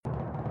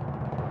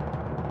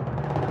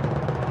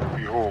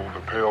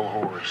pale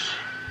horse.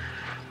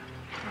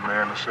 The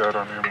man who sat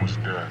on him was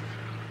death,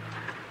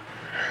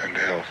 and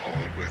hell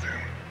followed with him.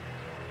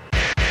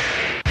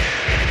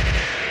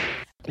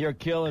 You're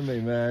killing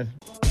me, man.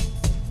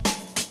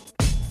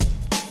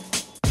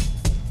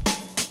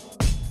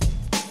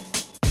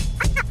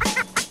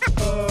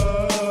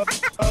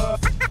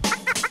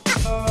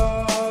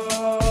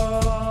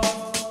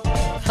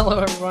 Hello,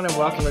 everyone, and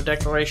welcome to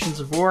Declarations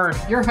of War.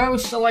 Your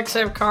host,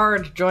 Alexei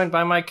Card, joined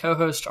by my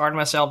co-host,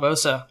 Artemis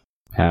Albosa.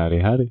 Howdy,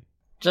 howdy.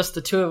 Just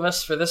the two of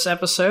us for this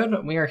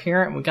episode. We are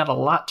here, and we got a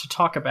lot to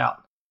talk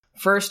about.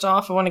 First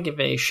off, I want to give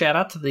a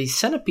shout-out to the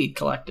Centipede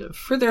Collective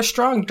for their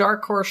strong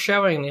Dark Horse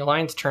showing in the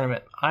Alliance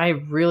Tournament. I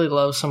really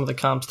love some of the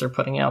comps they're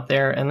putting out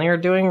there, and they are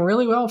doing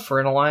really well for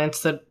an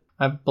Alliance that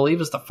I believe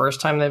is the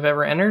first time they've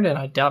ever entered, and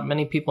I doubt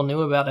many people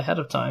knew about ahead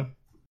of time.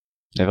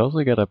 They've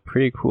also got a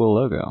pretty cool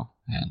logo,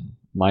 and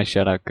my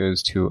shout-out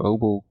goes to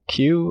Obel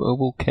Q,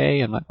 Obel K,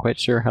 I'm not quite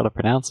sure how to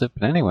pronounce it,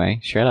 but anyway,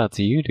 shout-out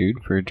to you,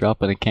 dude, for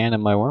dropping a can in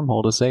my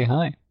wormhole to say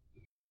hi.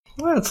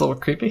 Well, that's a little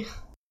creepy.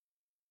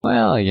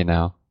 Well, you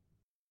know.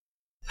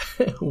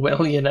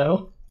 Well, you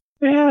know.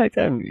 Yeah,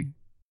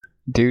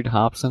 dude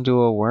hops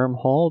into a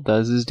wormhole,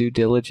 does his due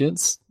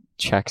diligence,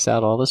 checks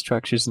out all the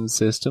structures in the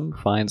system,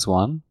 finds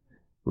one,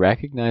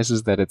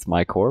 recognizes that it's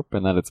my corp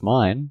and that it's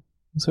mine,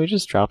 so he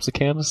just drops a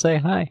can to say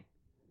hi.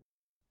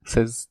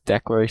 Says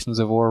Declarations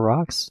of War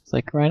rocks. It's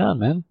like, right on,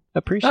 man.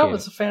 Appreciate it. Oh,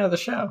 it's a fan of the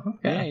show.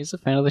 Okay. Yeah, he's a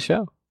fan of the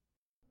show.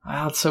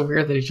 Wow, it's so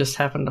weird that he just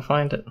happened to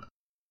find it.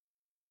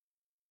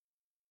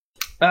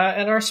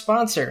 And our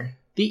sponsor,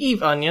 the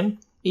Eve Onion,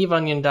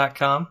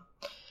 eveonion.com.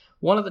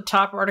 One of the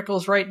top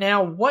articles right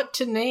now, what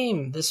to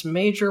name this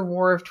major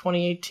war of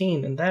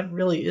 2018? And that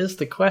really is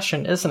the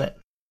question, isn't it?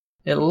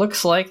 It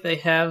looks like they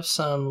have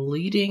some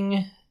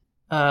leading...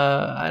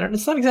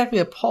 it's not exactly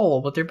a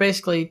poll, but they're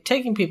basically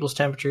taking people's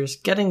temperatures,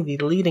 getting the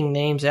leading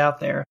names out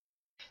there.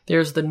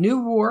 There's the New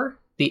War,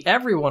 the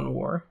Everyone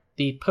War,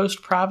 the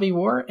Post-Pravi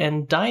War,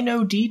 and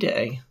Dino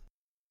D-Day.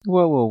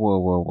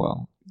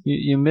 Whoa.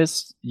 You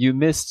missed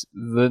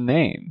the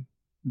name.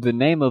 The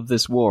name of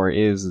this war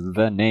is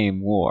the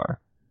name war.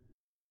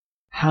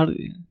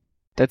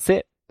 That's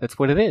it. That's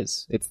what it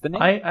is. It's the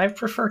name. I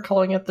prefer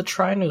calling it the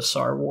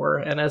Trinosaur War,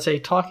 and as a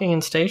Talking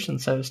in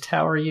Stations host,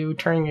 how are you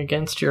turning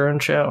against your own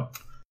show?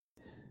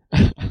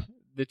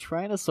 The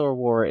Trinosaur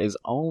War is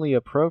only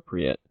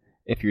appropriate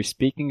if you're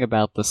speaking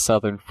about the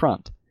Southern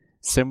Front,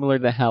 similar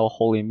to how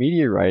Holy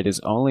Meteorite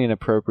is only an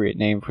appropriate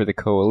name for the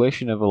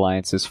coalition of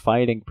alliances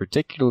fighting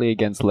particularly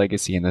against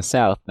Legacy in the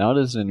South, not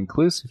as an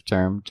inclusive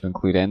term to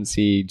include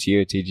NC,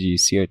 GOTG,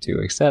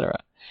 CO2, etc.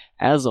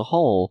 As a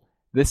whole,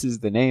 this is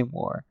the name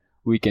war.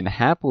 We can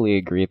happily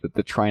agree that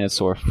the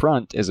Trinosaur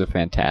Front is a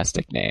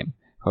fantastic name.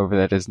 However,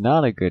 that is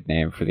not a good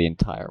name for the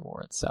entire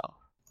war itself.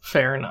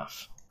 Fair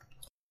enough.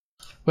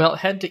 Well,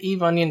 head to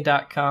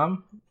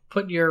eveonion.com,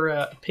 put your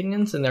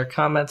opinions in their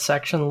comment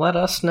section, let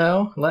us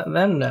know, let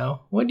them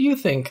know. What do you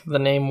think the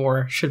name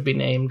war should be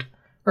named?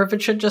 Or if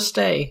it should just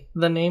stay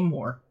the name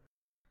war?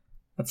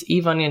 That's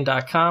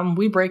eveonion.com.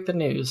 We break the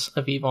news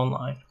of EVE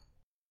Online.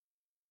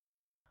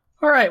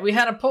 Alright, we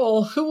had a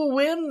poll. Who will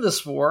win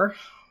this war?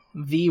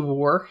 The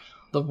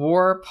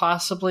war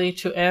possibly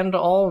to end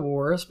all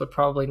wars, but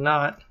probably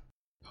not.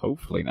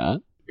 Hopefully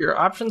not. Your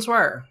options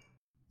were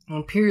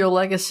Imperial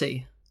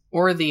Legacy,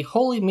 or the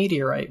Holy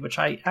Meteorite, which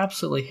I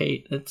absolutely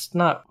hate. It's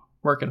not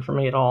working for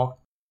me at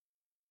all.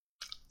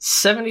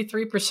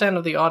 73%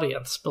 of the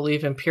audience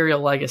believe Imperial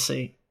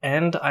Legacy,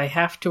 and I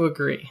have to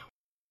agree.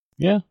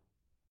 Yeah.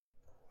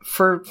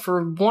 For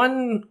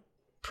one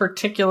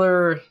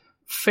particular,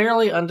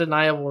 fairly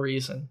undeniable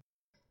reason,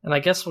 and I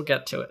guess we'll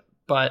get to it,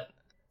 but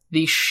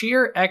the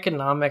sheer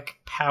economic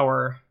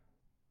power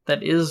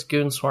that is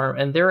Goonswarm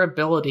and their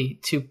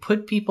ability to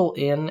put people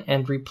in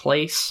and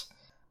replace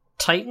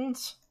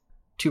Titans,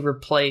 to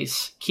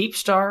replace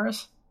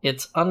Keepstars,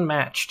 it's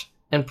unmatched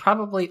and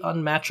probably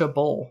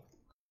unmatchable.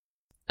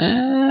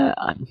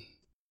 I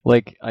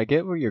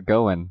get where you're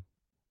going.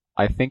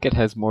 I think it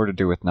has more to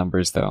do with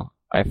numbers, though.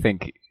 I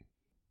think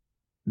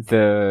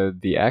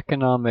the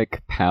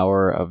economic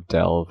power of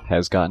Delve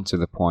has gotten to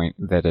the point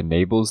that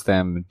enables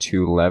them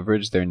to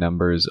leverage their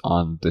numbers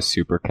on the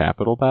super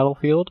capital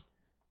battlefield,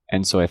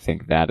 and so I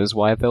think that is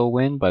why they'll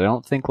win, but I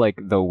don't think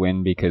they'll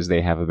win because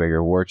they have a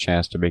bigger war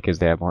chest or because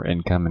they have more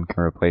income and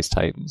can replace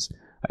Titans.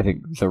 I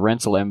think the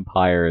Rental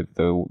Empire,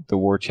 the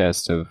war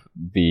chest of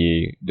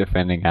the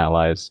defending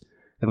allies,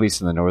 at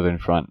least in the Northern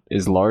Front,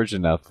 is large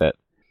enough that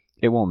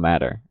it won't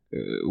matter.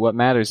 What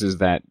matters is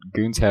that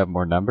Goons have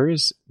more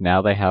numbers.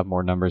 Now they have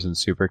more numbers in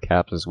Super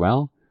Caps as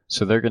well,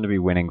 so they're going to be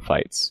winning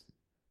fights.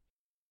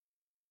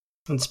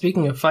 And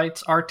speaking of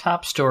fights, our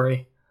top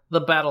story,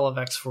 the Battle of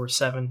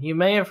X-47. You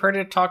may have heard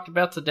it talked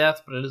about to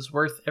death, but it is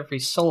worth every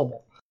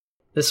syllable.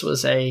 This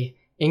was a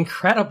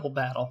incredible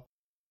battle.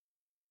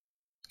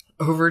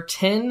 Over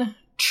 10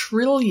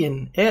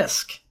 trillion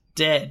ISK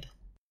dead.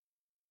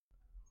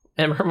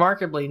 And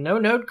remarkably, no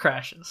node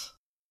crashes,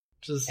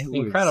 which is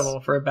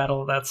incredible for a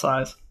battle of that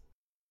size.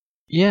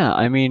 Yeah,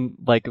 I mean,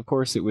 like, of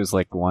course it was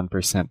like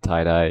 1%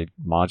 tie-dye,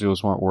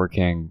 modules weren't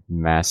working,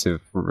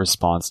 massive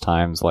response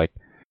times, like,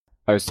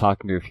 I was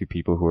talking to a few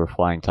people who were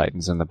flying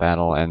Titans in the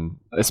battle, and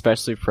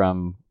especially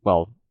from,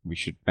 well, we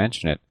should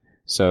mention it.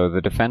 So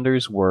the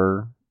defenders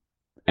were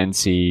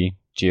NC,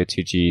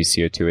 GO2G,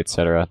 CO2,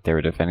 etc. They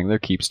were defending their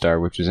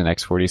Keepstar, which was an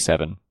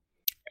X-47.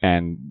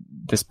 And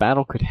this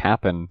battle could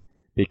happen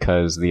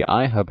because the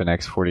iHub in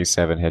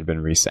X-47 had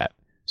been reset.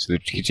 So the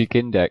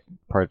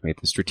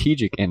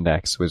strategic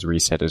index was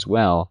reset as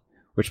well,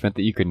 which meant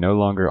that you could no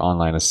longer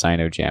online a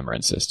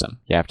Sino-Jammer system.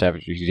 You have to have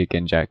a strategic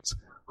index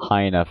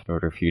high enough in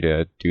order for you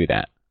to do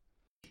that.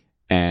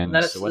 And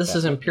this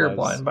is in Pure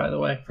Blind, by the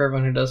way, for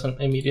everyone who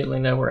doesn't immediately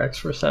know where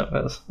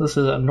X-47 is. This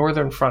is a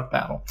Northern Front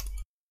battle.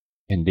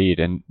 Indeed,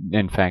 and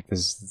in fact,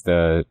 this is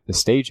the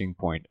staging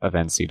point of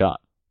NC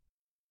Dot.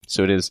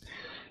 So it is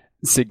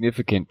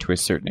significant to a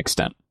certain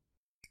extent.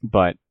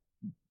 But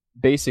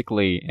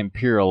basically,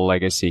 Imperial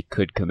Legacy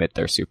could commit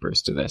their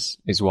supers to this,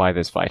 is why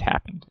this fight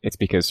happened. It's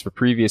because for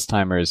previous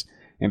timers,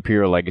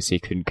 Imperial Legacy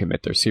couldn't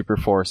commit their super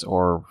force,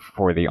 or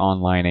for the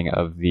onlining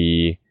of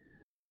the...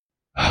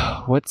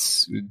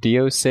 what's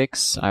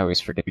DO6? I always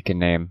forget the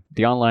name.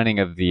 The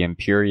onlining of the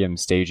Imperium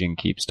staging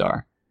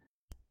Keepstar.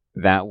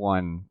 That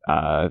one,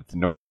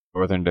 the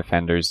Northern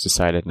Defenders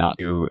decided not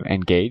to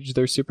engage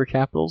their super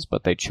capitals,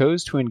 but they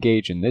chose to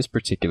engage in this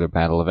particular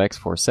battle of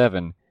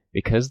X-47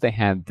 because they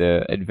had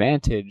the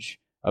advantage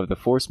of the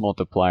force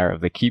multiplier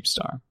of the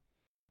Keepstar.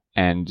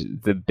 And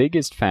the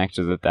biggest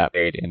factor that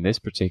made in this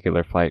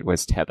particular fight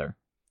was tether.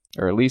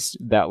 Or at least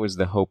that was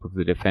the hope of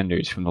the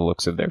defenders from the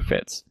looks of their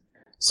fits.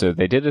 So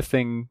they did a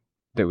thing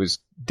that was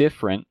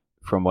different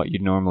from what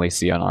you'd normally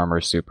see on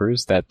armor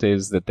supers. That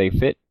is that they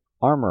fit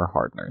armor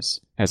hardeners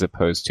as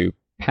opposed to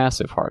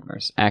passive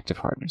hardeners, active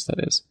hardeners,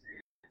 that is.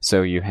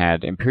 So you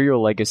had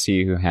Imperial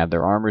Legacy who had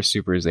their armor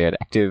supers, they had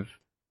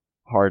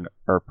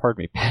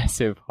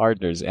passive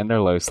hardeners in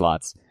their low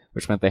slots,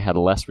 which meant they had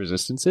less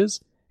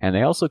resistances, and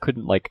they also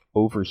couldn't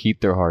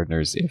overheat their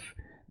hardeners if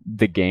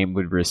the game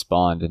would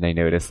respond and they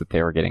noticed that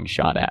they were getting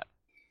shot at.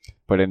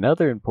 But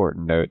another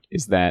important note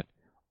is that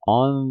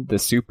on the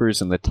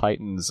supers and the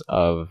Titans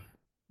of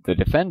the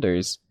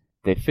defenders,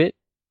 they fit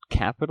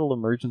Capital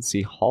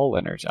Emergency Hall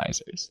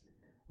Energizers,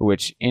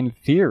 which in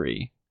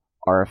theory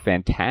are a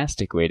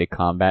fantastic way to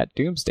combat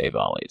Doomsday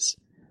Volleys.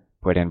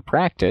 But in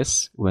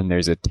practice, when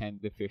there's a 10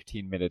 to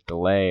 15 minute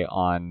delay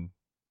on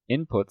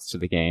inputs to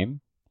the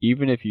game,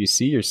 even if you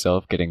see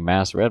yourself getting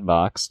mass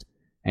redboxed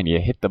and you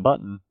hit the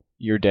button,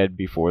 you're dead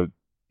before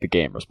the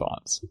game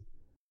responds.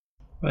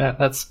 Yeah,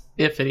 that's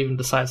if it even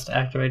decides to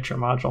activate your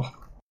module.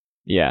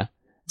 Yeah.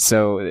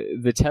 So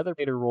the Tether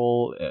played a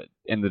role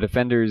in the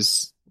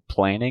defenders'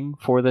 planning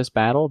for this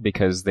battle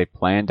because they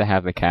plan to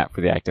have the cap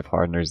for the active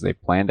hardeners, they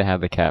plan to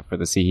have the cap for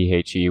the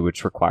CEHE,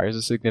 which requires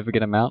a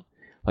significant amount.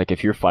 Like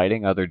if you're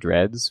fighting other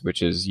dreads,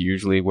 which is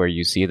usually where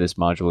you see this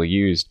module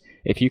used,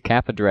 if you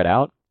cap a dread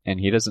out and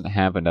he doesn't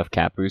have enough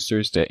cap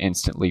boosters to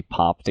instantly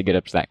pop to get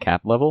up to that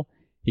cap level,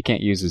 he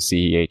can't use his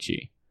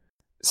CEHE.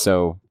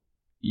 So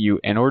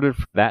in order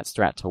for that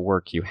strat to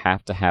work, you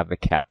have to have the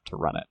cap to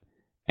run it.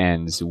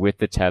 And with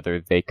the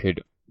tether, they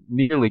could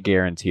nearly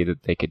guarantee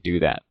that they could do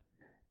that.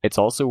 It's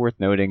also worth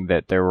noting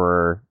that there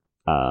were,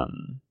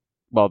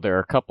 there are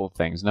a couple of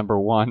things. Number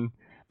one,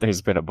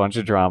 there's been a bunch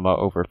of drama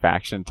over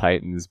faction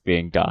titans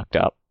being docked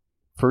up.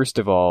 First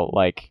of all,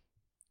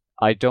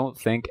 I don't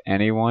think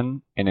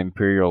anyone in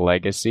Imperial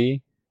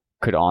Legacy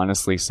could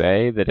honestly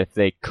say that if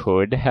they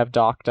could have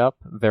docked up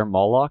their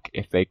Moloch,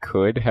 if they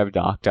could have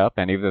docked up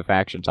any of the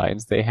faction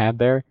titans they had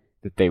there,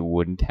 that they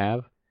wouldn't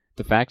have.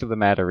 The fact of the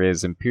matter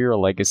is,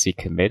 Imperial Legacy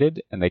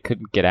committed, and they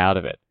couldn't get out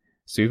of it.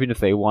 So even if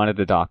they wanted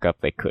to dock up,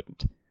 they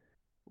couldn't.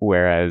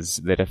 Whereas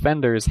the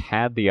defenders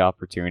had the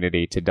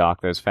opportunity to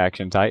dock those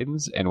faction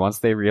titans, and once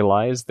they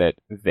realized that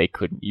they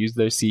couldn't use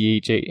their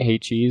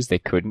CEHEs, they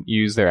couldn't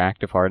use their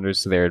active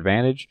hardeners to their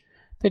advantage,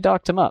 they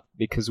docked them up,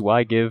 because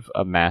why give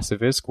a massive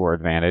ISCOR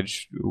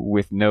advantage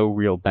with no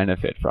real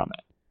benefit from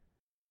it?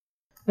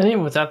 And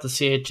even without the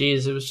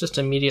CHEs, it was just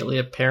immediately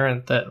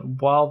apparent that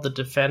while the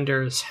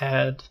defenders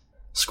had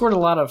scored a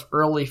lot of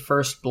early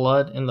first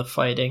blood in the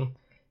fighting,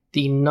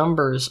 the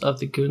numbers of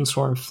the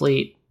Goonswarm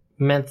fleet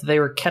meant they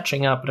were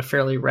catching up at a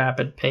fairly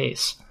rapid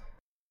pace.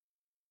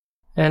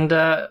 And,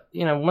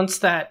 once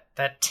that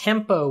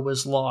tempo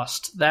was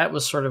lost, that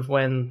was sort of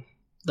when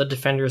the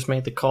defenders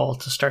made the call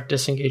to start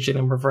disengaging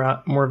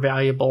the more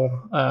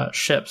valuable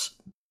ships.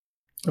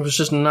 It was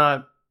just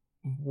not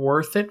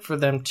worth it for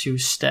them to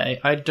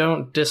stay. I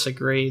don't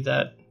disagree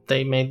that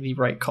they made the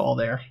right call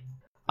there.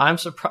 I'm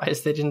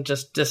surprised they didn't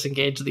just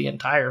disengage the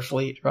entire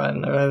fleet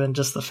rather than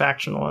just the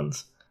faction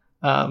ones.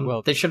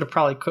 They should have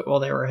probably quit while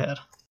they were ahead.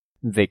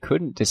 They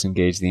couldn't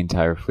disengage the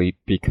entire fleet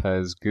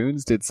because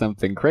Goons did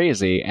something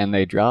crazy and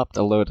they dropped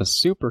a load of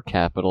super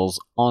capitals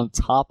on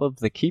top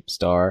of the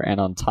Keepstar and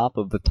on top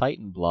of the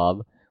Titan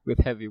blob with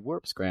heavy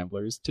warp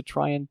scramblers to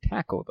try and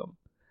tackle them.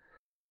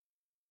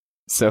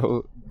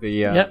 So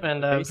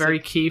very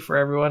key for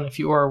everyone, if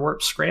you are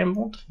warp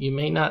scrambled, you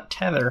may not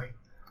tether.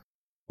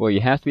 Well,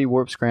 you have to be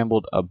warp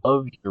scrambled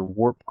above your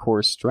warp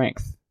core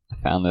strength. I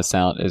found this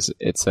out.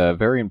 It's a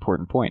very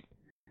important point.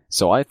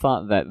 So I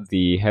thought that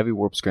the heavy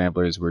warp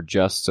scramblers were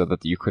just so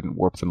that you couldn't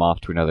warp them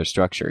off to another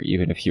structure,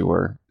 even if you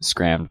were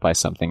scrammed by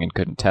something and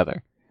couldn't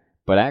tether.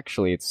 But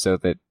actually, it's so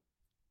that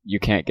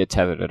you can't get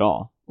tethered at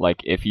all.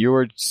 Like, if you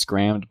were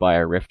scrammed by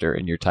a rifter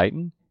in your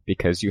Titan,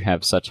 because you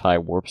have such high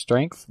warp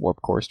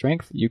core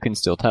strength, you can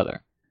still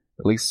tether.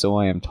 At least so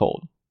I am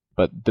told.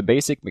 But the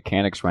basic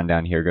mechanics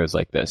rundown here goes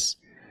like this.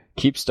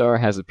 Keepstar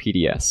has a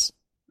PDS.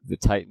 The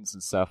Titans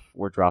and stuff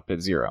were dropped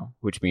at 0,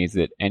 which means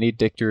that any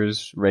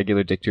dictors,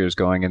 regular dictors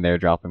going in there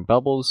dropping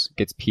bubbles,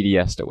 gets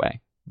PDS'd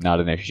away. Not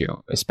an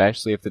issue.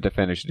 Especially if the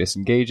defenders are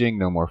disengaging,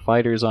 no more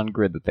fighters on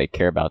grid that they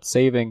care about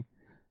saving.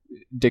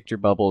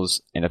 Dictor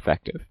bubbles,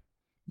 ineffective.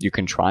 You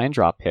can try and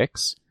drop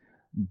Hicks,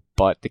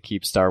 but the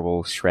Keepstar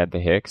will shred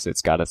the Hicks.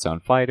 It's got its own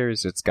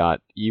fighters, it's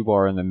got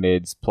Ewar in the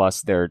mids,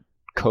 plus there are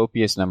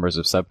copious numbers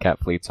of subcap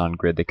fleets on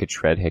grid that could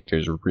shred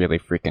Hictors really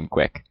freaking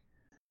quick.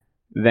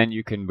 Then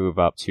you can move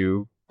up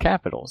to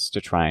Capitals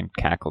to try and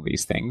cackle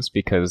these things,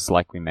 because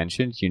like we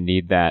mentioned, you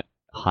need that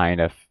high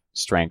enough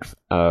strength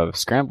of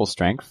scramble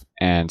strength,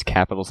 and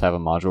Capitals have a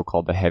module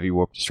called the Heavy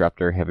Warp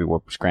Disruptor, Heavy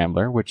Warp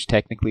Scrambler, which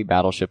technically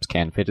battleships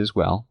can fit as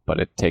well, but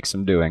it takes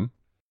some doing.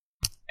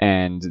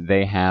 And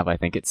they have, I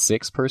think it's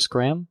 6 per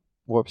scram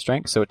warp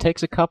strength, so it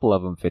takes a couple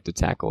of them fit to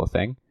tackle a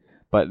thing.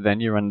 But then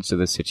you run into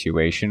the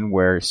situation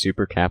where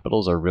super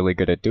Capitals are really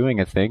good at doing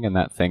a thing, and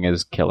that thing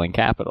is killing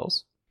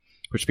Capitals.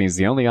 Which means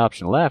the only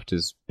option left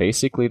is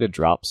basically to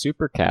drop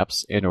super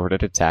caps in order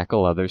to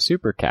tackle other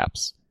super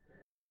caps.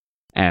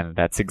 And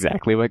that's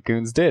exactly what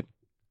Goons did.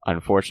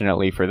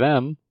 Unfortunately for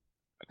them,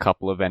 a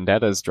couple of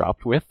Vendettas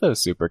dropped with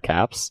those super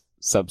caps,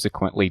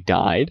 subsequently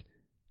died,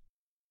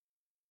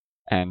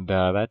 and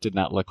that did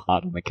not look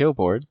hot on the kill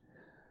board.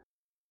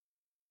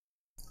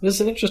 This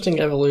is an interesting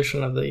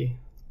evolution of the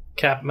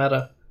cap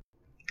meta.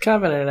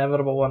 Kind of an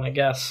inevitable one, I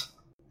guess.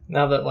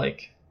 Now that,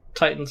 like,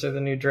 Titans are the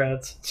new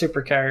Dreads,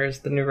 super carriers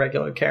the new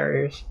regular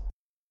carriers.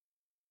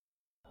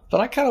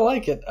 But I kind of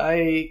like it.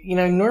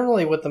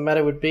 Normally what the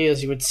meta would be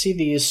is you would see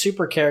these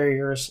super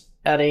carriers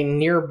at a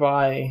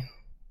nearby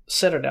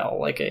citadel,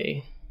 like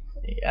a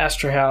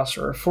Astra House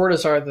or a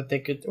Fortizar that they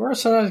could, or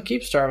sometimes a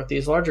Keepstar with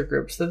these larger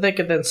groups, that they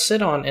could then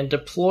sit on and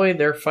deploy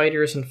their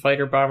fighters and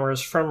fighter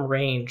bombers from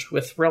range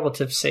with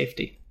relative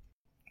safety.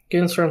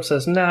 Goonstorm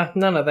says, nah,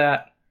 none of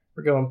that.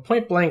 We're going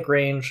point blank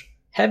range,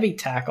 heavy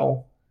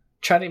tackle,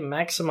 try to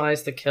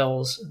maximize the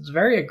kills. It's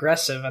very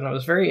aggressive, and it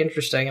was very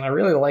interesting, and I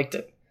really liked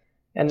it.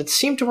 And it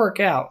seemed to work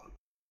out.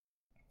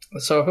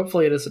 So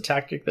hopefully it is a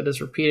tactic that is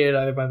repeated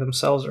either by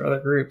themselves or other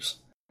groups.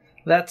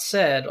 That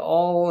said,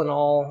 all in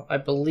all, I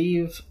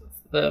believe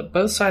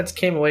both sides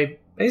came away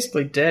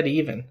basically dead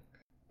even.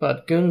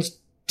 But Goons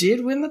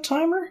did win the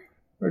timer?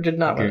 Or did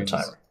not win the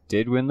timer?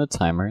 Did win the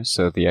timer,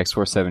 so the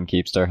X47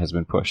 Keepstar has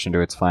been pushed into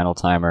its final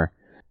timer.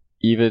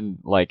 Even,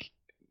 like,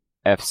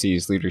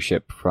 FC's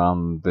leadership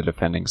from the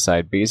defending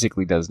side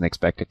basically doesn't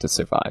expect it to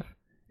survive.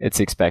 It's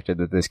expected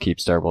that this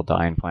Keepstar will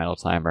die in final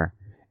timer.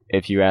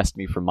 If you asked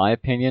me for my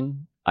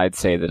opinion, I'd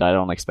say that I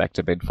don't expect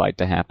a big fight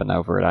to happen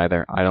over it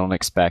either. I don't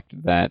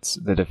expect that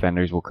the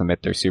defenders will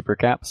commit their super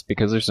caps,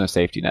 because there's no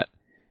safety net.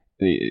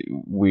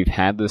 We've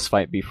had this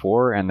fight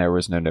before, and there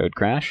was no node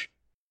crash.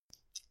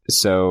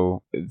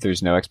 So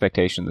there's no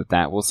expectation that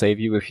that will save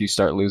you if you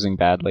start losing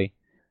badly.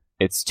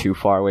 It's too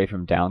far away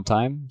from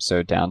downtime,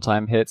 so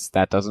downtime hits,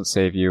 that doesn't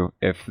save you.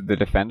 If the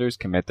defenders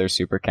commit their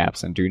super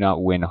caps and do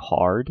not win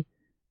hard,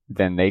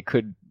 then they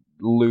could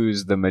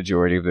lose the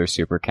majority of their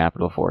super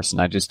capital force,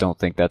 and I just don't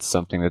think that's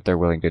something that they're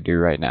willing to do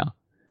right now.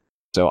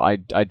 So I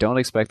don't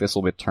expect this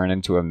will turn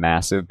into a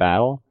massive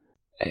battle.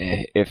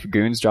 If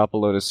Goons drop a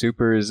load of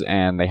supers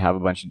and they have a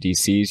bunch of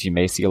DCs, you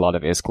may see a lot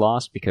of ISK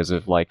loss because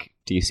of, like,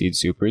 DC'd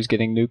supers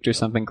getting nuked or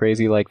something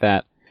crazy like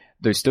that.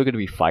 They're still going to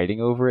be fighting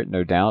over it,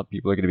 no doubt.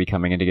 People are going to be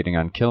coming in to getting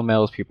on kill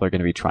mails. People are going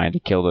to be trying to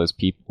kill those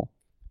people.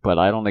 But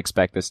I don't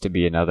expect this to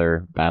be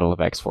another Battle of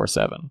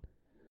X47.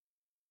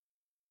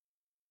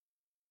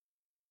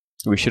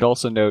 We should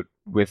also note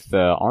with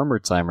the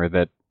Armored Timer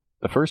that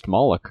the first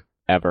Moloch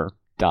ever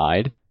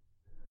died.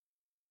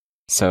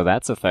 So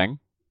that's a thing.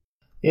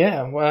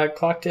 Yeah, well, I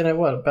clocked in at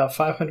what, about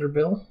 500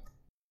 bill?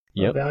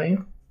 Yep.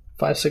 Value?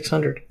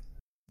 500-600. At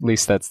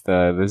least that's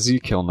the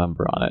Z-kill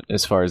number on it.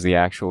 As far as the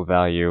actual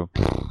value,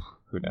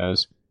 who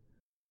knows?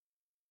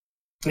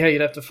 Yeah,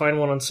 you'd have to find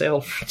one on sale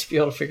to be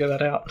able to figure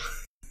that out.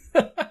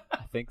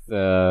 I think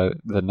the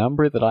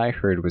number that I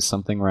heard was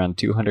something around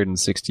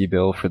 260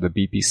 bill for the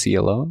BPC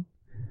alone.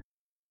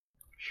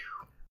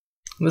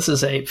 This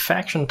is a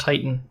Faction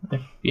Titan,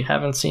 if you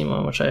haven't seen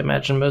one, which I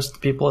imagine most of the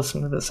people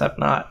listening to this have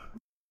not.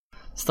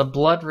 It's the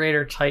Blood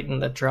Raider Titan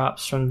that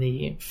drops from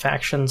the the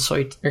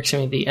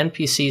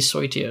NPC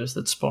Soitios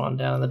that spawn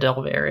down in the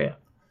Delve area.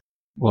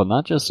 Well,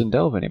 not just in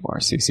Delve anymore.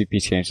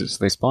 CCP changes,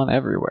 they spawn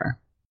everywhere.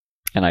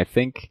 And I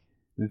think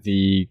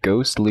the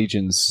Ghost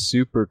Legion's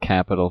super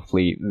capital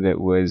fleet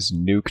that was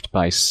nuked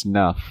by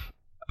Snuff,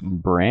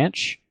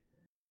 Branch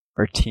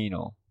or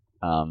Tenal?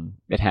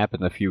 It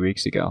happened a few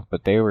weeks ago,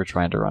 but they were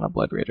trying to run a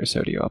Blood Raider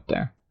Sodio up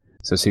there.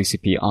 So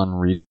CCP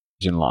on-region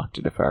locked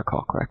it, if I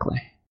recall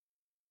correctly.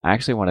 I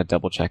actually want to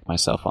double-check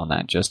myself on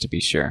that just to be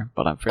sure,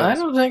 but I'm fairly... I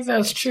don't think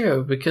that's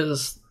true,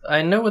 because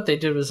I know what they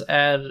did was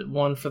add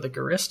one for the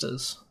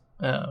Guristas,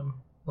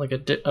 like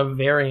a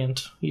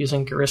variant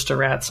using Gurista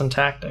rats and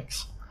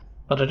tactics.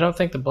 But I don't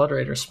think the Blood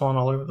Raiders spawn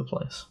all over the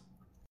place.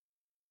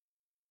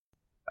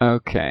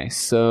 Okay,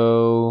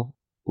 so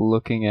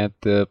looking at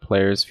the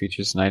players'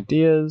 features and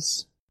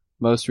ideas,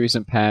 most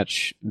recent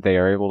patch, they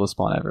are able to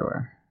spawn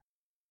everywhere.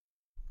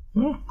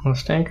 I'll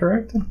stand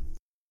corrected.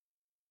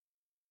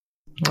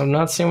 I've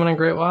not seen one in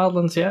Great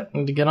Wildlands yet.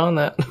 Need to get on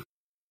that.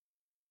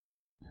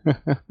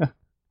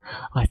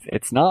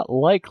 It's not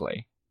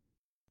likely,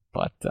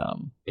 but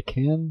it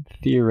can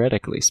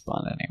theoretically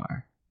spawn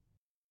anywhere.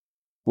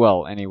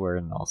 Well, anywhere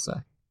in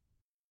Nullsec.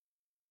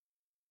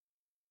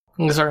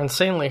 These are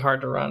insanely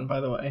hard to run, by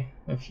the way.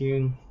 If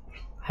you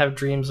have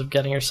dreams of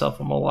getting yourself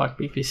a Moloch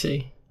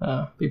BPC,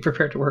 be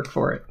prepared to work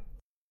for it.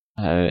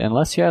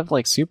 Unless you have,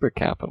 like, super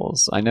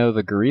capitals. I know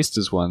the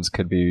Guristas ones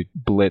could be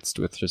blitzed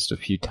with just a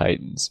few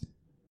Titans.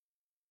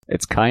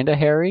 It's kinda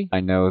hairy.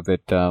 I know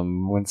that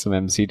when some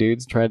MC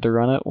dudes tried to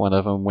run it, one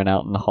of them went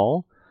out in the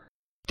hull.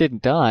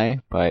 Didn't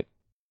die, but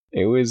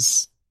it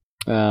was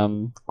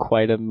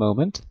quite a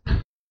moment.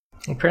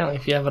 Apparently,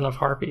 if you have enough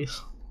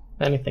harpies,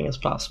 anything is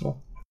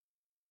possible.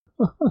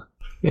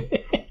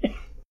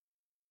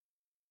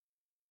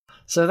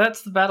 So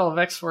that's the Battle of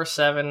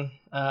X-47.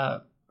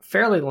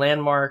 Fairly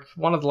landmark,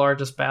 one of the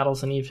largest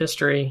battles in EVE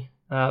history.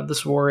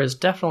 This war is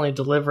definitely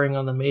delivering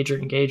on the major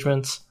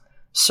engagements.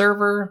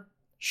 Server,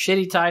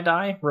 shitty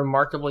tie-dye,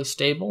 remarkably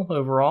stable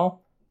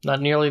overall.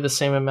 Not nearly the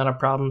same amount of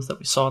problems that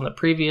we saw in the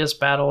previous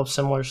battle of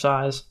similar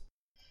size.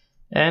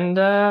 And,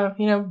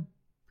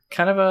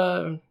 kind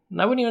of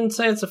I wouldn't even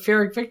say it's a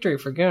Pyrrhic victory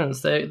for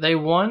Goons. They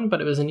won,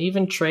 but it was an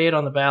even trade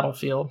on the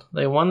battlefield.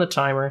 They won the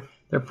timer.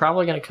 They're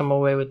probably going to come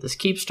away with this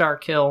Keepstar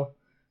kill,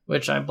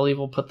 which I believe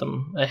will put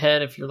them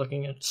ahead if you're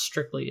looking at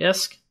strictly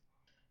ISK.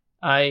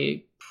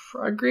 I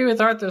agree with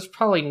Art, there's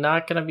probably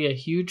not going to be a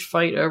huge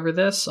fight over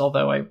this,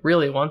 although I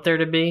really want there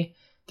to be.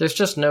 There's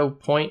just no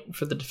point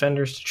for the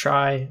defenders to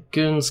try.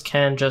 Goons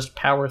can just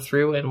power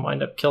through and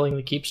wind up killing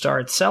the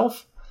Keepstar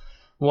itself.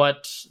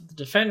 What the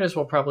defenders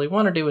will probably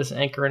want to do is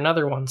anchor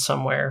another one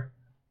somewhere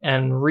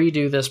and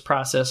redo this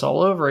process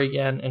all over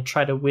again and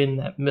try to win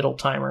that middle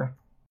timer.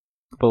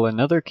 Well,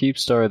 another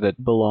Keepstar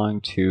that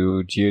belonged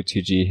to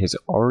GOTG has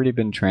already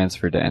been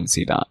transferred to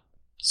NC.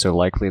 So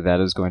likely that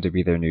is going to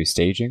be their new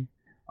staging.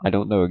 I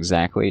don't know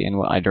exactly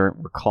I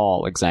don't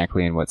recall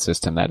exactly in what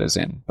system that is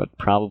in, but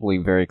probably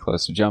very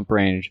close to jump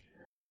range.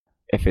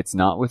 If it's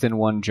not within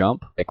one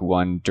jump, like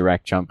one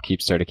direct jump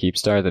Keepstar to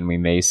Keepstar, then we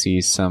may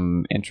see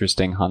some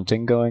interesting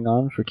hunting going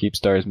on for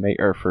Keepstars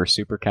or for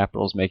super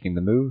capitals making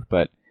the move,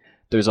 but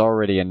there's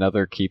already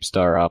another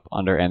Keepstar up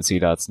under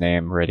NC.'s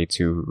name ready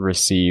to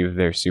receive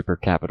their super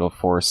capital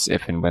force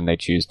if and when they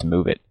choose to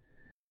move it.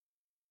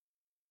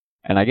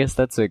 And I guess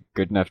that's a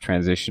good enough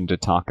transition to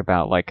talk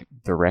about like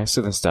the rest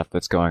of the stuff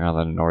that's going on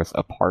in the north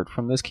apart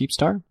from this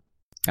Keepstar.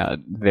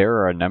 There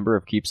are a number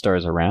of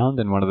Keepstars around,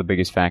 and one of the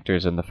biggest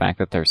factors in the fact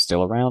that they're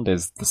still around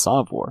is the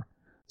Sov War.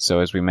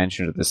 So as we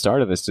mentioned at the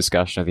start of this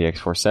discussion of the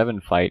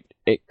X-47 fight,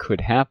 it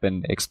could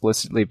happen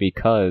explicitly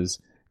because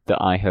the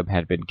iHub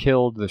had been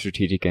killed, the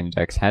strategic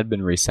index had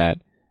been reset,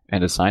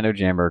 and a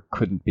Sinojammer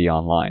couldn't be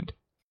online.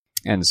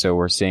 And so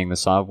we're seeing the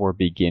Sov War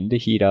begin to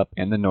heat up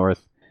in the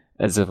north.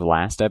 As of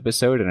last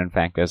episode, and in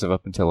fact as of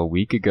up until a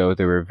week ago,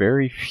 there were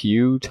very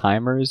few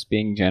timers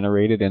being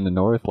generated in the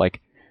north.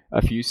 Like,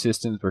 a few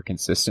systems were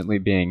consistently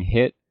being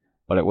hit,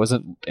 but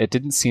it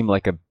didn't seem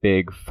like a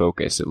big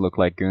focus. It looked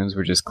like Goons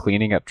were just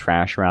cleaning up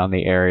trash around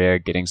the area,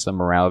 getting some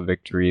morale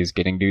victories,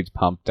 getting dudes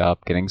pumped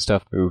up, getting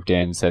stuff moved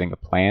in, setting a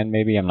plan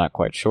maybe, I'm not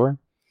quite sure.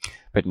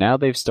 But now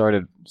they've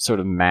started sort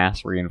of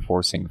mass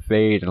reinforcing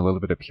Fade and a little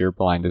bit of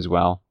Pureblind as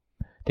well.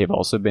 They've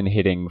also been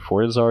hitting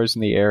Fortizars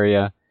in the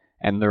area,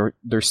 and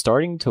they're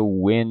starting to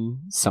win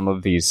some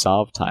of these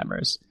Sov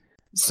timers.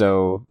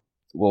 So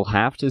we'll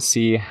have to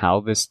see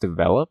how this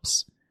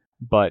develops,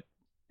 but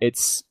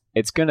it's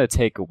going to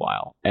take a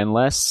while.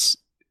 Unless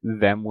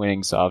them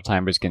winning Sov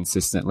timers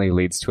consistently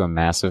leads to a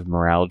massive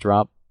morale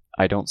drop,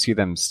 I don't see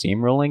them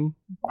steamrolling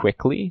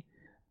quickly,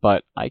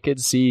 but I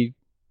could see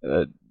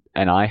an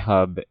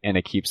iHub in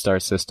a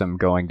Keepstar system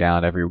going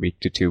down every week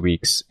to 2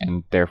 weeks,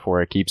 and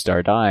therefore a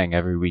Keepstar dying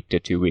every week to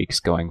 2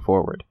 weeks going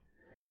forward.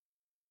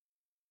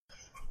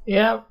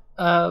 Yeah,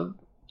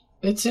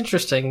 it's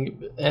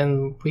interesting,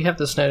 and we have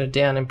this noted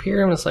down.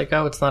 Imperium is like,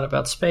 oh, it's not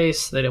about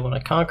space, they don't want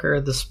to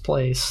conquer this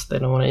place, they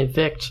don't want to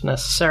evict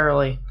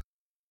necessarily.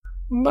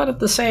 But at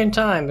the same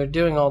time, they're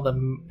doing all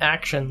the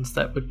actions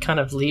that would kind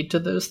of lead to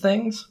those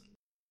things.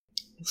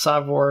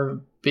 Sov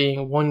War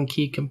being one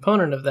key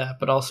component of that,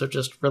 but also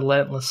just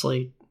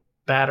relentlessly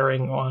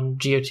battering on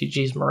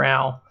GOTG's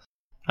morale.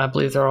 I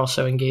believe they're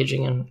also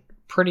engaging in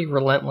pretty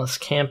relentless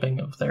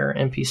camping of their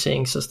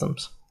NPCing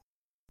systems.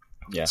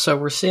 Yeah. So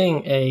we're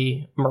seeing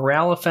a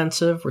morale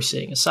offensive, we're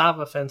seeing a Sov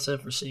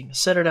offensive, we're seeing a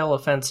Citadel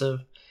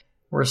offensive,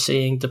 we're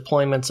seeing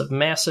deployments of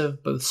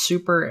massive both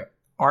super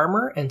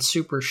armor and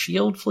super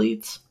shield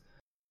fleets.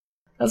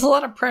 That's a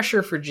lot of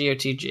pressure for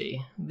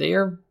GOTG. They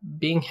are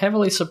being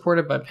heavily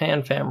supported by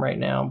PanFam right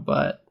now,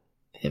 but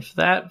if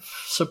that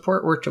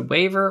support were to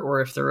waver,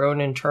 or if their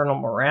own internal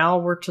morale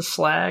were to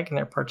slag and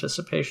their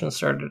participation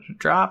started to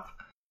drop,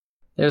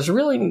 there's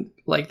really,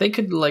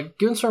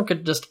 Goonswarm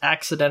could just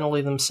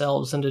accidentally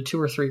themselves into 2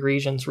 or 3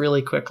 regions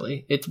really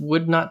quickly. It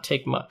would not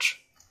take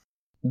much.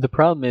 The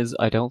problem is,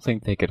 I don't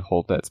think they could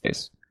hold that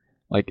space.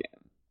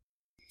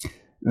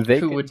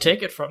 Who would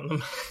take it from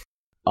them?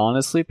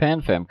 Honestly,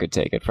 PanFam could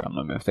take it from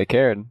them if they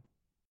cared.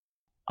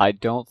 I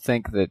don't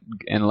think that,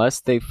 unless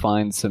they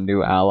find some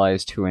new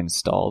allies to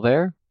install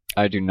there,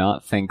 I do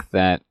not think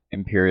that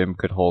Imperium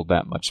could hold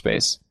that much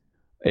space.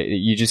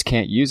 You just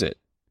can't use it.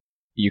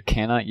 You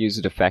cannot use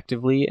it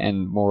effectively,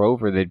 and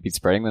moreover, they'd be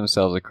spreading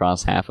themselves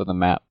across half of the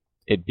map.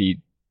 It'd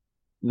be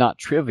not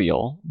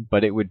trivial,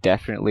 but it would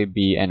definitely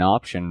be an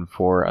option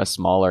for a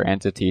smaller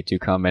entity to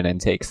come in and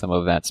take some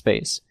of that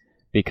space,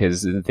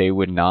 because they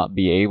would not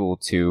be able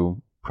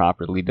to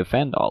properly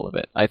defend all of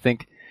it. I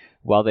think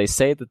while they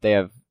say that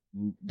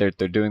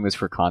they're doing this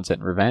for content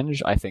and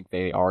revenge, I think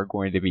they are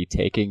going to be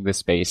taking the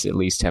space at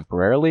least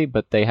temporarily,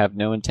 but they have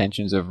no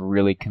intentions of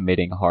really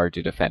committing hard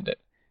to defend it.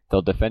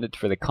 They'll defend it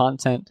for the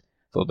content,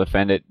 they'll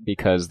defend it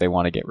because they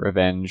want to get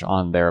revenge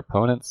on their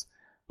opponents,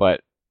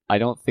 but I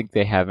don't think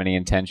they have any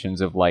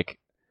intentions of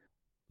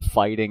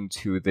fighting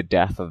to the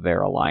death of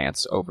their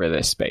alliance over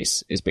this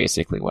space, is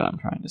basically what I'm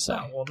trying to say.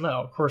 Oh, well,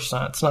 no, of course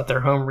not. It's not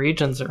their home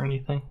regions or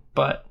anything,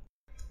 but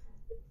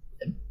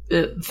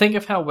think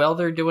of how well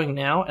they're doing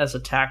now as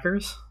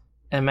attackers.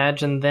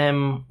 Imagine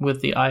them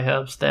with the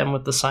iHubs, them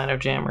with the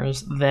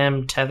Sino-Jammers,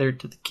 them tethered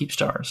to the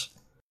Keepstars.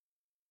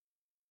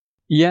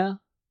 Yeah,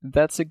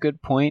 that's a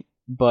good point,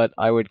 but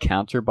I would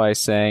counter by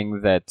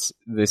saying that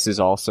this is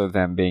also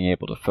them being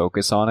able to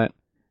focus on it,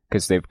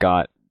 because they've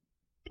got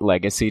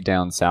Legacy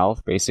down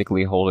south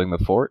basically holding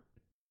the fort,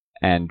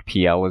 and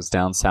PL is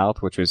down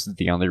south, which was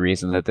the only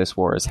reason that this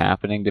war is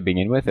happening to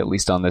begin with, at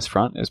least on this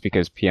front, is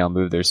because PL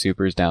moved their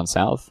supers down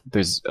south.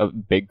 There's a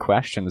big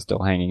question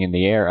still hanging in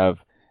the air of,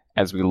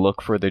 as we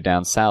look further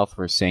down south,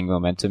 we're seeing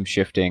momentum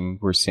shifting,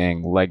 we're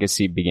seeing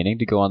Legacy beginning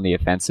to go on the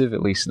offensive,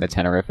 at least in the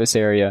Tenerifis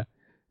area.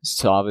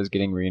 Sov is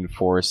getting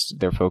reinforced.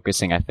 They're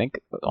focusing, I think,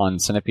 on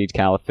Centipede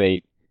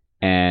Caliphate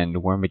and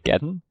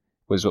Wormageddon,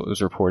 was what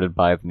was reported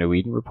by the New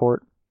Eden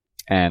report.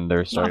 And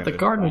they're starting not the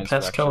Garden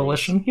Pest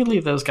Coalition. You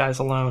leave those guys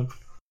alone.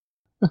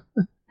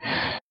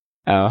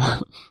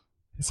 Oh,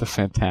 it's a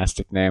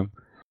fantastic name.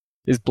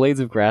 Is Blades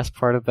of Grass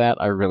part of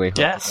that? I really hope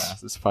Yes. the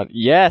grass is fun.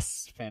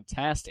 Yes,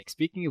 fantastic.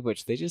 Speaking of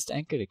which, they just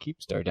anchored a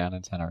Keepstar down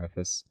in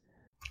Tenerifis.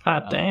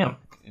 Hot damn.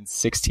 In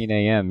 16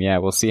 a.m. Yeah,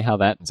 we'll see how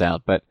that ends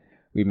out. But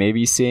we may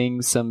be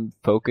seeing some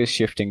focus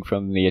shifting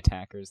from the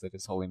attackers that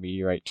is Holy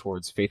Meteorite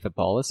towards Faith of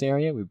Ballas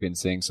area. We've been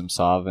seeing some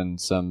Sov and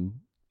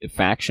some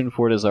faction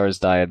Fortizars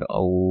died a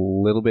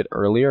little bit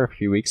earlier, a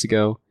few weeks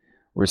ago.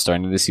 We're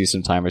starting to see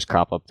some timers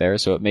crop up there,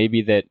 so it may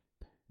be that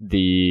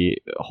the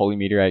Holy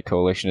Meteorite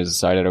Coalition has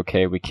decided,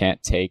 okay, we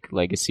can't take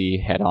Legacy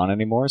head on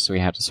anymore, so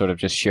we have to sort of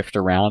just shift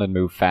around and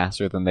move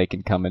faster than they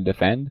can come and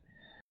defend.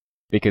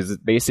 Because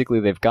basically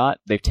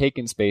they've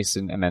taken space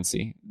in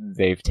Amensi,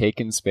 they've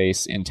taken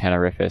space in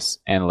Tenerifis,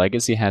 and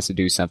Legacy has to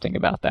do something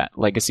about that.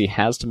 Legacy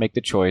has to make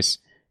the choice,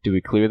 do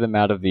we clear them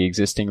out of the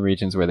existing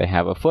regions where they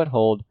have a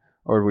foothold,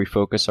 or do we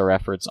focus our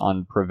efforts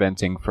on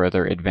preventing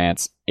further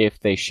advance if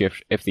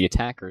the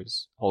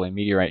attackers, Holy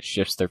Meteorite,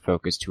 shifts their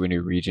focus to a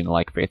new region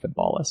like Faith of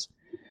Ballas?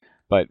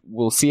 But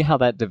we'll see how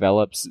that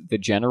develops. The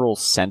general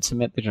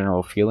sentiment, the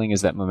general feeling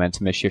is that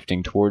momentum is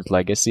shifting towards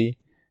Legacy,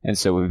 and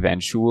so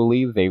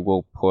eventually they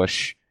will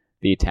push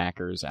the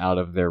attackers out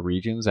of their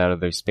regions, out of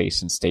their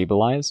space, and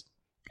stabilize.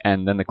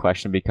 And then the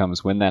question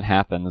becomes, when that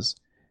happens,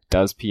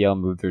 does PL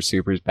move their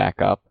supers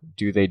back up?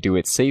 Do they do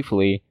it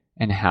safely?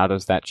 And how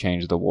does that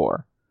change the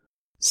war?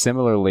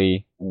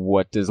 Similarly,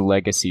 what does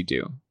Legacy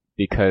do?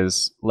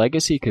 Because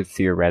Legacy could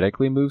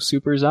theoretically move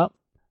supers up.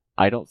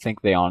 I don't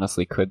think they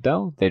honestly could,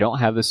 though. They don't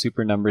have the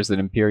super numbers that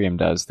Imperium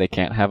does. They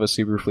can't have a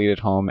super fleet at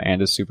home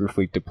and a super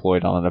fleet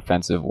deployed on an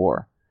offensive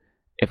war.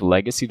 If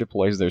Legacy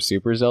deploys their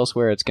supers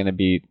elsewhere, it's going to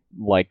be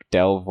like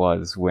Delve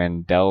was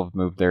when Delve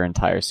moved their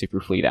entire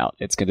super fleet out.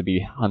 It's going to be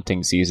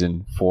hunting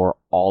season for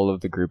all of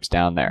the groups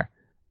down there.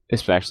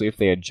 Especially if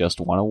they had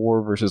just won a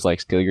war versus like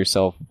Skill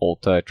Yourself,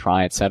 Volta,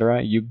 Try,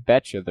 etc. You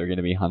betcha they're going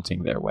to be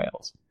hunting their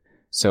whales.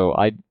 So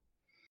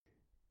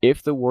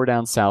if the war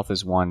down south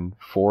is won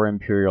for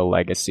Imperial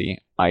Legacy,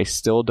 I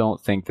still don't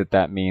think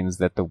that means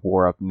that the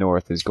war up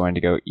north is going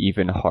to go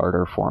even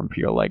harder for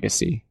Imperial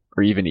Legacy,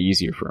 or even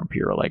easier for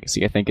Imperial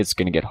Legacy. I think it's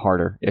going to get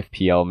harder if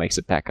PL makes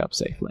it back up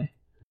safely.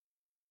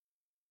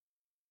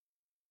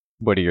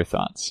 What are your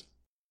thoughts?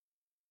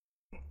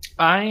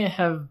 I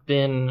have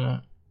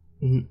been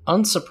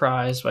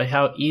unsurprised by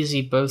how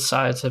easy both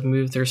sides have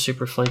moved their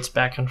super fleets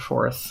back and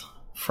forth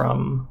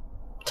from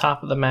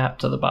top of the map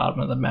to the bottom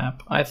of the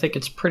map. I think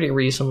it's pretty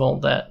reasonable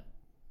that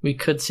we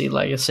could see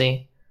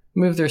Legacy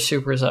move their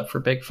supers up for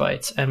big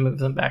fights and move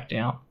them back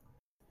down.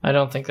 I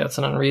don't think that's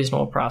an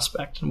unreasonable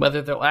prospect. And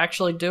whether they'll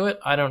actually do it,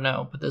 I don't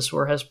know, but this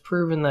war has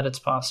proven that it's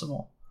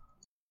possible.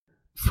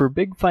 For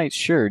big fights,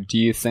 sure. Do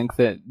you think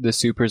that the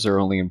supers are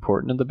only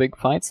important in the big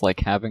fights, like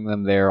having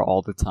them there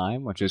all the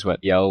time, which is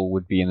what Yell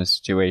would be in a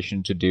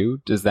situation to do?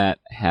 Does that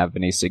have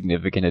any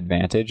significant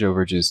advantage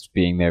over just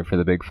being there for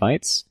the big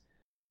fights?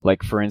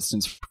 Like, for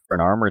instance, for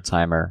an armor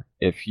timer,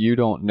 if you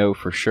don't know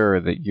for sure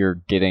that you're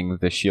getting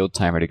the shield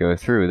timer to go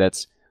through,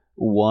 that's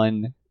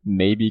 1,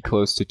 maybe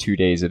close to 2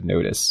 days of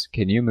notice.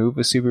 Can you move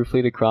a super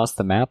fleet across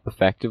the map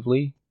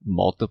effectively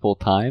multiple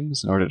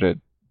times in order to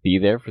be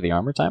there for the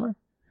armor timer?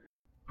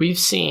 We've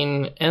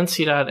seen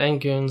NC-Dot and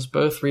Goons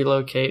both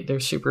relocate their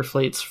super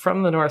fleets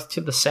from the north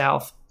to the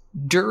south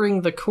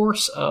during the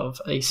course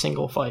of a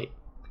single fight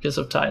because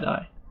of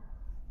tie-dye.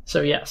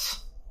 So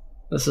yes,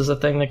 this is a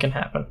thing that can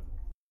happen.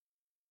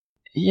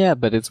 Yeah,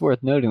 but it's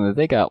worth noting that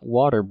they got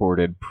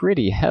waterboarded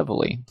pretty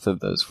heavily of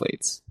those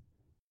fleets.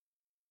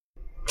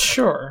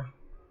 Sure.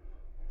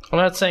 I'm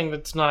not saying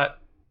that's not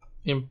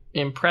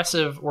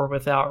impressive or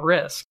without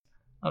risk.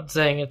 I'm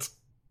saying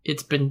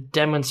it's been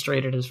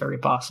demonstrated as very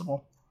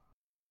possible.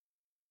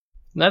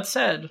 That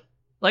said,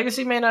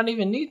 Legacy may not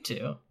even need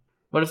to.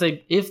 But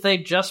if they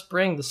just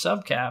bring the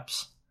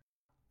subcaps,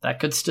 that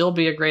could still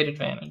be a great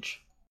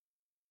advantage.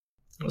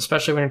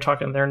 Especially when you're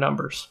talking their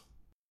numbers.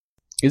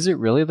 Is it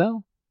really,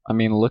 though? I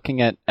mean,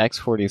 looking at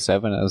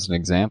X-47 as an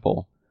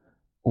example,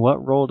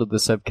 what role did the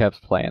subcaps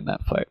play in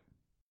that fight?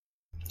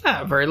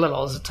 Very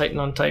little as a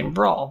Titan-on-Titan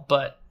brawl,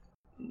 but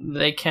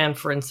they can,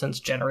 for instance,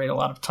 generate a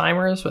lot of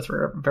timers with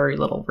very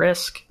little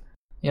risk.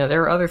 You know,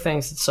 there are other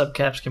things that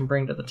subcaps can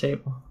bring to the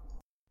table.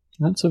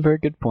 That's a very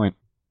good point.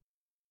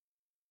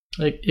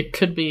 It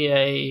could be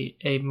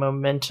a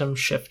momentum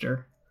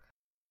shifter.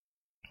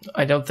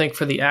 I don't think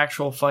for the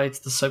actual fights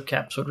the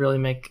subcaps would really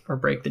make or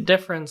break the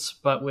difference,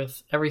 but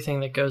with everything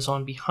that goes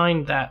on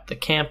behind that, the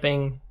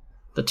camping,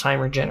 the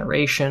timer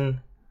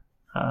generation,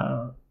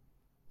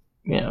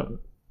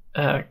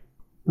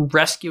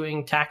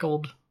 rescuing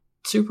tackled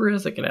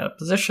supers that get out of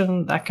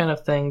position, that kind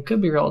of thing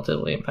could be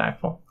relatively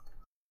impactful.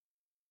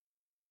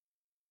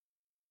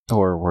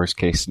 Or worst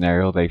case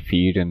scenario, they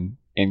feed and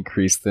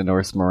increase the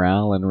Norse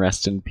morale and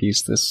rest in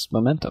peace this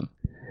momentum.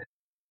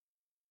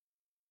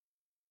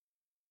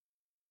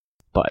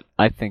 But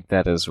I think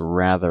that is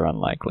rather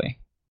unlikely.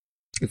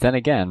 Then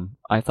again,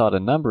 I thought a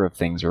number of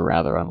things were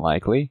rather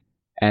unlikely,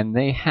 and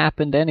they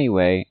happened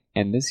anyway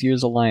in this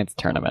year's Alliance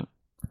tournament.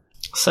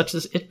 Such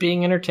as it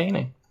being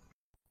entertaining.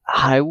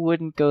 I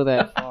wouldn't go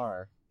that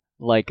far.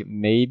 Like,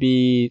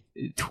 maybe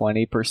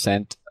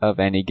 20% of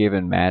any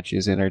given match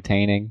is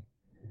entertaining.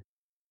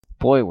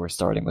 Boy, we're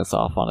starting this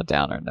off on a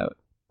downer note.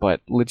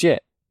 But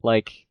legit,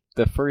 like,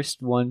 the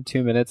first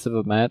 1-2 minutes of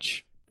a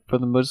match, for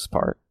the most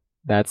part,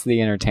 that's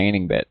the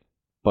entertaining bit.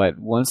 But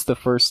once the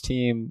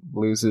team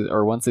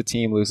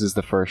loses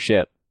the first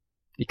ship,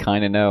 you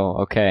kind of know,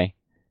 okay,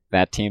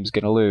 that team's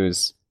going to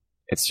lose.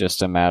 It's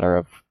just a matter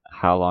of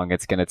how long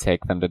it's going to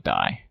take them to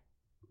die.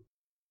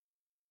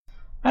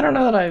 I don't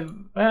know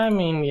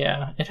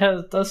that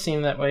it does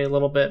seem that way a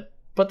little bit,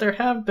 but there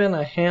have been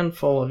a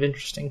handful of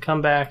interesting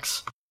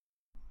comebacks.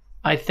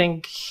 I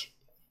think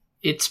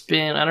it's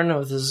been, I don't know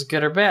if this is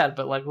good or bad,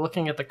 but like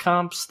looking at the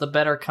comps, the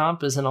better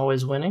comp isn't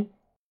always winning.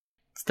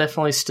 It's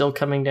definitely still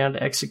coming down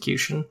to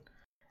execution.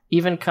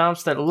 Even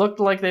comps that looked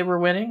like they were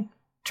winning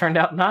turned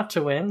out not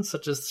to win,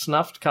 such as the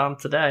Snuffed comp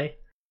today.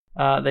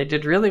 They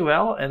did really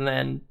well and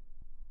then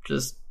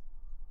just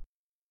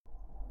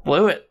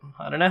blew it.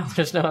 I don't know.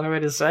 There's no other way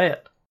to say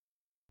it.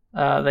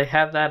 They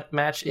had that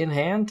match in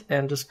hand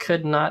and just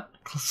could not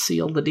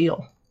seal the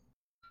deal.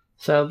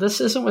 So this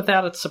isn't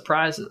without its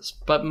surprises,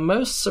 but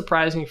most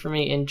surprising for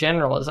me in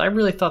general is I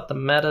really thought the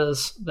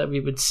metas that we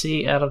would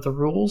see out of the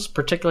rules,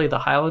 particularly the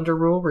Highlander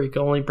rule where you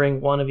can only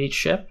bring one of each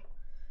ship,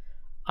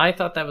 I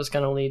thought that was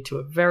going to lead to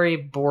a very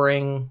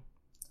boring,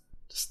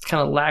 just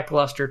kind of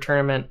lackluster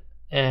tournament,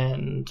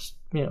 and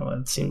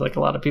it seemed like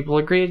a lot of people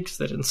agreed because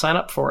they didn't sign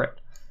up for it.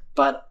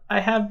 But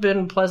I have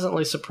been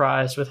pleasantly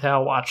surprised with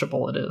how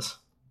watchable it is.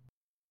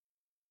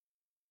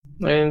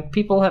 And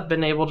people have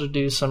been able to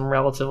do some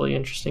relatively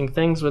interesting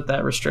things with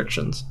that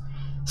restrictions.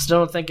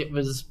 Still don't think it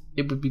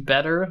would be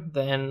better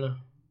than,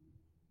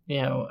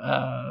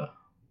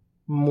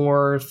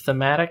 more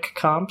thematic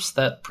comps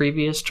that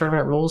previous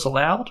tournament rules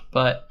allowed,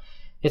 but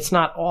it's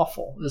not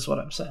awful, is what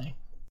I'm saying.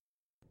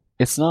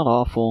 It's not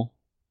awful,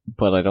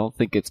 but I don't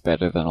think it's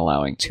better than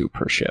allowing 2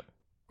 per ship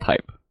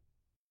type.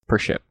 Per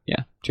ship,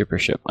 yeah, 2 per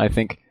ship. I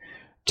think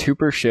 2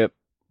 per ship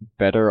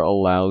better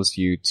allows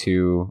you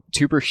to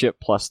 2 per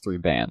ship plus 3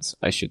 bands,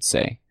 I should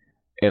say.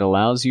 It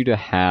allows you to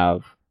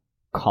have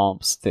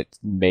comps that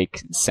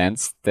make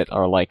sense, that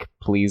are like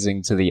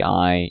pleasing to the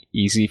eye,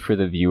 easy for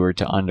the viewer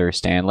to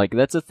understand. Like,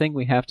 that's a thing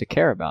we have to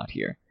care about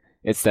here.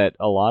 It's that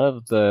a lot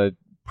of the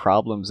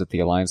problems that the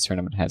Alliance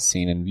tournament has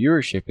seen in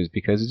viewership is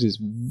because it is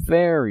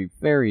very,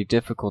 very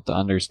difficult to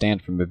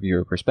understand from a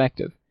viewer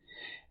perspective.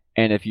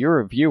 And if you're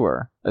a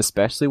viewer,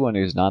 especially one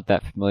who's not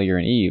that familiar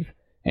in EVE,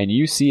 and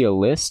you see a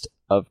list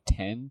of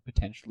 10,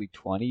 potentially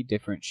 20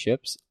 different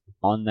ships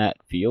on that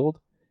field,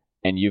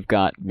 and you've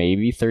got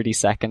maybe 30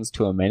 seconds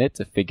to a minute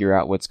to figure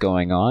out what's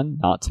going on,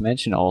 not to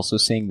mention also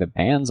seeing the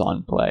bans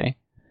on play,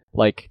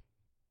 like,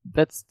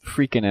 that's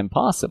freaking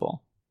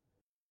impossible.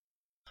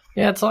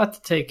 Yeah, it's a lot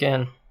to take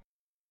in.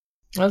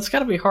 Well, it's got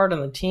to be hard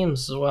on the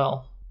teams as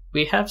well.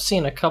 We have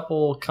seen a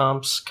couple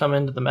comps come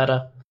into the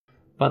meta,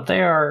 but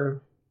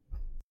they're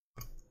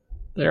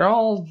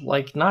all,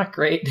 like, not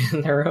great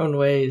in their own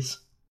ways.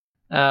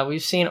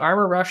 We've seen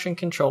Armor Rush and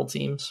Control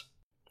teams.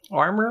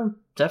 Armor,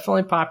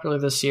 definitely popular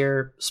this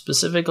year,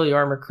 specifically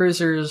Armor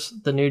Cruisers.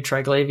 The new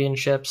Triglavian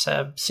ships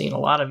have seen a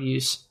lot of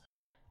use.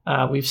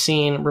 We've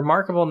seen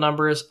remarkable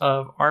numbers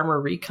of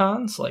Armor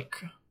Recons,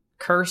 like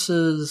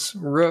Curses,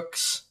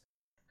 Rooks.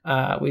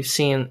 We've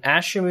seen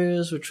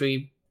Ashimus,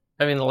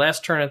 the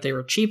last tournament they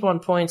were cheap on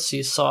points, so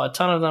you saw a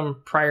ton of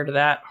them. Prior to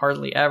that,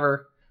 hardly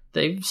ever.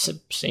 They've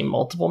seen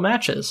multiple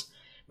matches.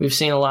 We've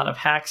seen a lot of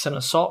hacks and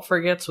assault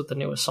frigates with the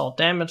new assault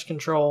damage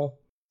control.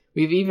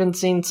 We've even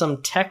seen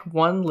some Tech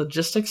 1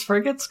 logistics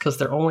frigates, because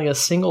they're only a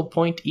single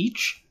point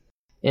each.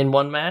 In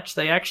one match,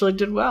 they actually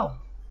did well.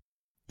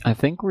 I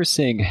think we're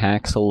seeing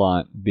hacks a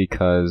lot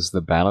because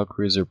the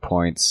battlecruiser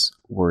points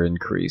were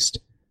increased.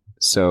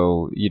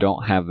 So you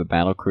don't have the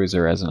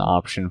battlecruiser as an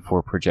option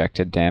for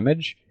projected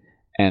damage.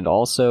 And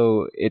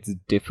also, it's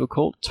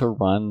difficult to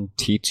run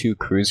T2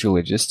 cruiser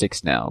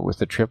logistics now. With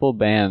the triple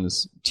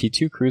bans,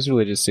 T2 cruiser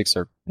logistics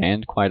are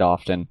banned quite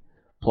often,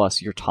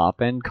 plus your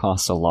top end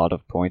costs a lot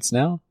of points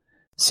now.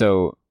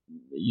 So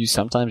you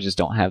sometimes just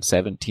don't have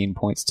 17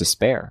 points to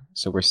spare.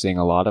 So we're seeing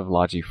a lot of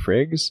Logi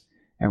Frigs,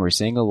 and we're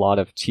seeing a lot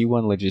of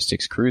T1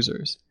 logistics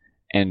cruisers.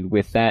 And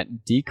with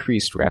that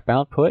decreased rep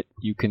output,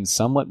 you can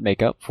somewhat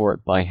make up for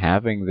it by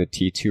having the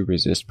T2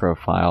 resist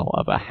profile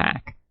of a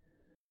hack.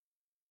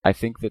 I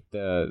think that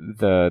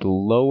the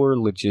lower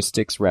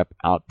logistics rep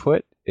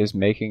output is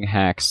making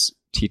hacks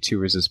T2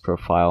 resist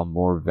profile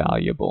more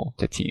valuable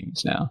to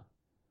teams now.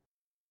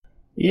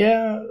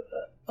 Yeah,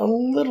 a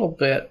little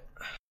bit.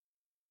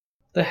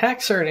 The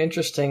hacks are an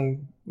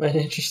interesting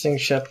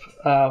ship.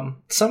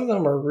 Some of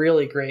them are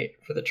really great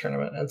for the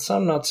tournament, and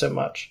some not so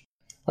much.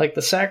 Like,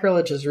 the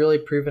Sacrilege has really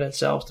proven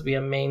itself to be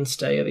a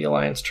mainstay of the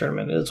Alliance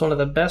tournament. It is one of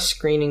the best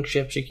screening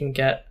ships you can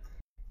get.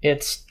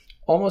 It's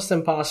almost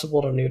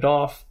impossible to nude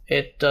off.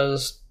 It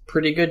does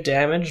pretty good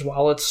damage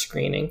while it's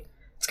screening.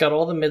 It's got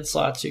all the mid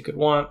slots you could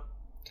want,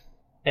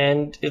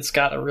 and it's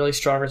got a really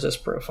strong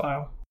resist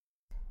profile.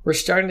 We're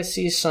starting to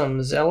see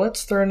some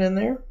Zealots thrown in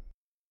there.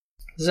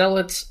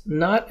 Zealots,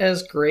 not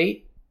as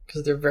great,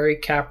 because they're very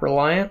cap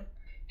reliant.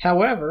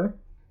 However,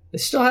 they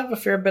still have a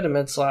fair bit of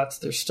mid slots.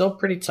 They're still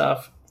pretty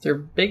tough. Their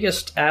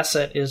biggest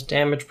asset is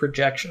damage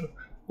projection.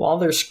 While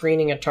they're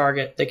screening a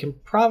target, they can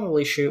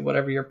probably shoot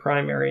whatever you're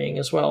primarying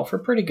as well for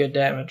pretty good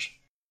damage.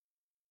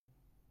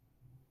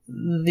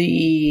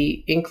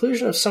 The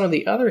inclusion of some of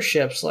the other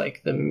ships,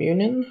 like the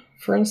Munin,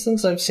 for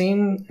instance, I've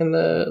seen in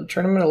the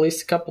tournament at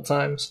least a couple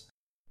times.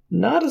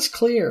 Not as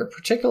clear,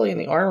 particularly in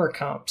the armor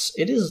comps.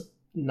 It is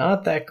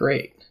not that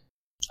great.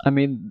 I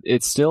mean,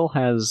 it still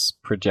has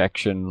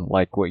projection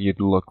like what you'd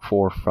look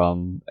for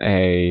from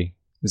a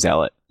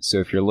Zealot. So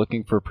if you're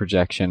looking for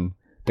projection,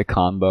 the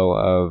combo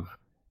of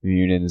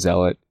Munin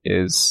Zealot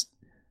is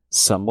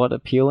somewhat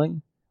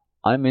appealing.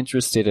 I'm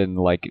interested in,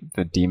 like,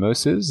 the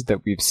Demoses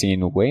that we've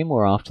seen way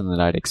more often than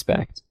I'd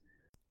expect.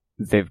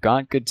 They've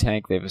got good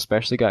tank, they've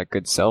especially got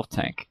good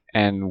self-tank.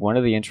 And one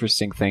of the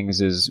interesting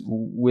things is,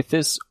 with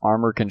this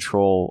armor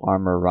control,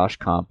 armor rush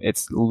comp,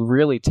 it's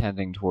really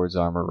tending towards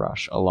armor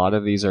rush. A lot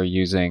of these are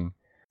using,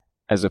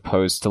 as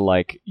opposed to,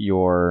 like,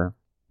 your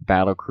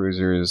battle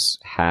cruisers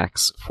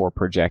hacks for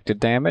projected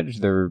damage,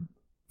 they're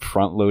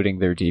front-loading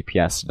their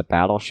DPS into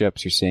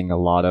battleships. You're seeing a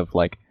lot of,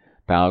 like,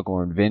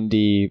 Balgorn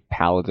Vindi,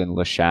 Paladin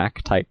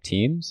Leshak type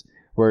teams,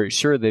 where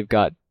sure, they've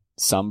got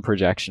some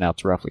projection out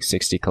to roughly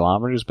 60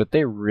 kilometers, but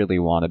they really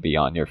want to be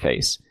on your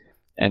face.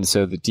 And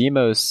so the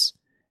Demos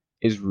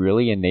is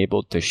really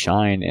enabled to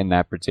shine in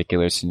that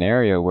particular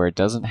scenario where it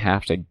doesn't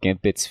have to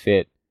gimp its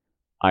fit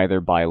either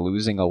by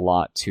losing a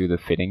lot to the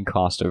fitting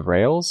cost of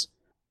rails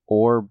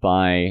or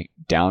by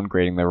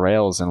downgrading the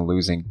rails and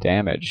losing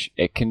damage.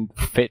 It can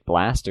fit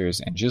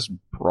blasters and just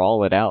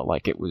brawl it out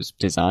like it was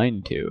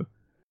designed to.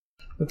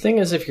 The thing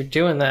is, if you're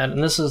doing that,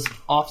 and this is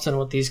often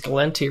with these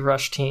Gallente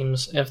rush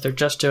teams, if they're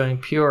just doing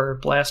pure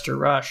blaster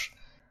rush,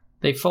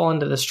 they fall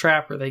into this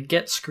trap where they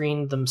get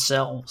screened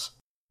themselves.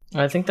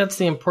 And I think that's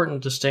the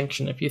important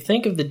distinction. If you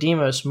think of the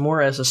Demos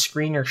more as a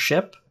screener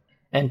ship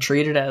and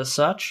treat it as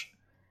such,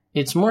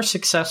 it's more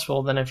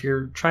successful than if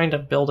you're trying to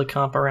build a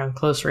comp around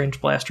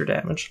close-range blaster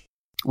damage.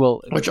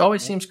 Well, which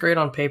always seems great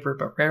on paper,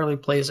 but rarely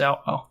plays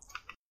out well.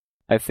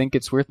 I think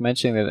it's worth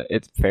mentioning that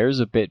it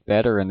fares a bit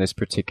better in this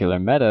particular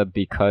meta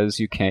because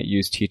you can't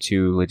use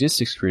T2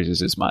 logistics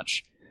cruisers as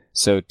much.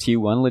 So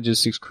T1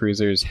 logistics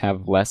cruisers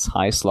have less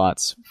high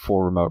slots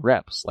for remote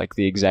reps, like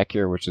the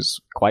Executor, which is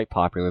quite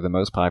popular, the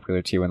most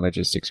popular T1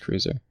 logistics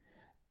cruiser.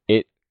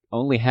 It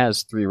only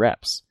has 3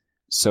 reps.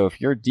 So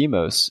if your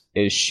Demos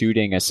is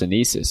shooting a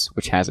Synesis,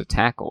 which has it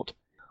tackled,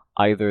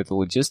 either the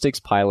logistics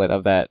pilot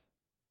of that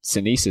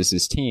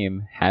Synesis'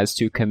 team has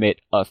to commit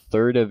a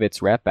third of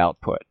its rep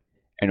output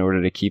in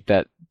order to keep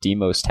that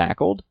Demos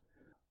tackled,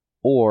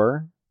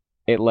 or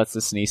it lets the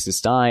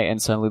Synesis die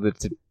and suddenly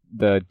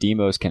the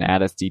Demos can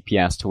add its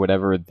DPS to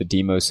whatever the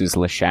Demos'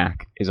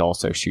 Leshak is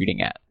also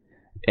shooting at.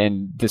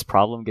 And this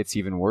problem gets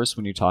even worse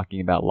when you're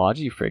talking about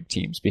Logifrig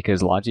teams,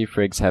 because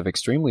Logifrigs have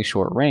extremely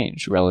short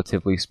range,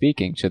 relatively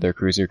speaking, to their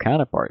cruiser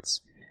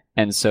counterparts.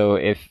 And so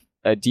if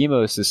a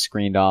Demos is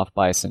screened off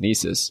by a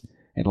Synesis,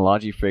 and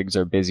Logifrigs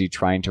are busy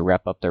trying to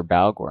rep up their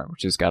Balgorn,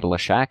 which has got a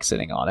Leshak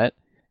sitting on it,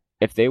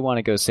 if they want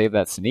to go save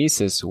that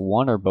Synesis,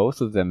 one or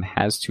both of them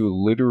has to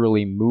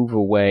literally move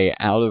away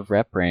out of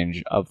rep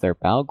range of their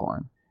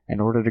Balgorn in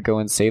order to go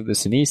and save the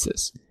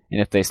Synesis. And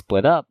if they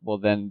split up, well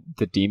then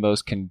the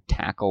Demos can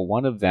tackle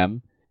one of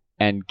them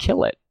and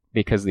kill it,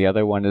 because the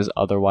other one is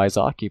otherwise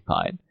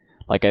occupied.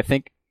 Like, I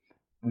think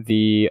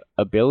the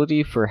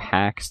ability for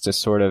hacks to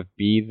sort of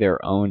be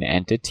their own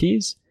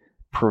entities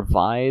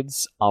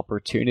provides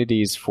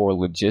opportunities for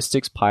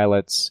logistics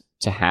pilots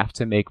to have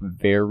to make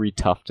very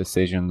tough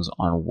decisions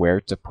on where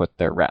to put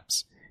their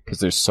reps. Because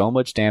there's so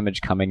much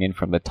damage coming in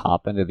from the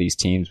top end of these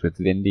teams with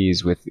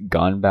Vindys, with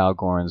Gun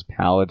Balgorns,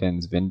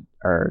 Paladins,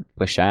 or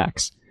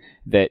Leshaks,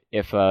 that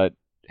if a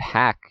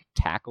hack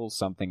tackles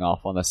something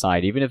off on the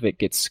side, even if it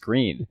gets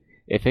screened,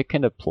 if it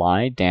can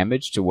apply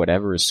damage to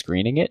whatever is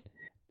screening it,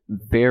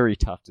 very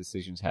tough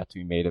decisions have to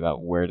be made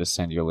about where to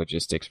send your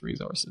logistics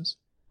resources.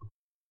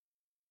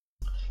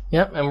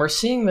 Yep, and we're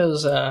seeing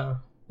those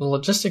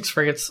logistics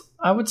frigates.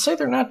 I would say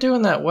they're not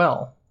doing that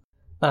well.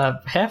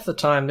 Half the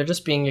time, they're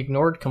just being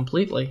ignored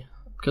completely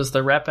because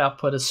the rep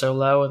output is so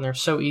low, and they're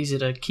so easy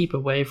to keep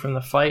away from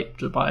the fight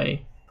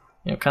by,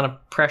 kind of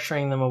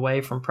pressuring them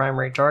away from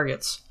primary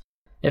targets.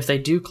 If they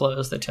do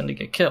close, they tend to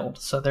get killed.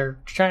 So they're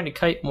trying to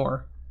kite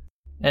more,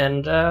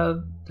 and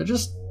they're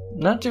just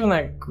not doing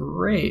that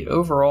great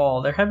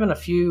overall. There have been a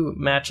few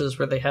matches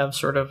where they have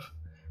sort of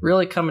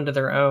really come into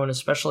their own,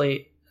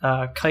 especially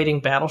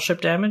kiting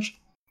battleship damage.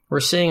 We're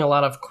seeing a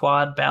lot of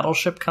quad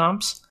battleship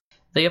comps.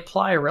 They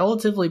apply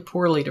relatively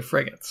poorly to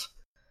frigates.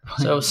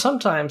 So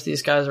sometimes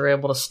these guys are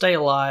able to stay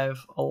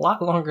alive a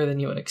lot longer than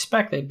you would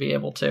expect they'd be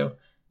able to.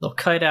 They'll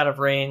kite out of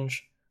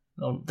range.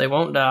 They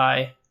won't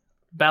die.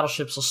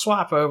 Battleships will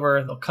swap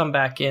over. They'll come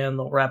back in.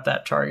 They'll wrap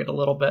that target a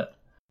little bit.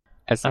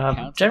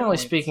 Generally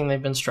speaking, they've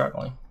been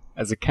struggling.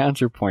 As a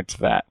counterpoint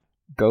to that,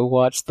 go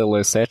watch the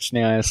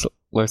Losechnias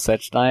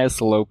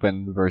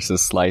Lopen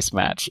versus Slice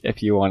match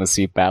if you want to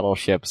see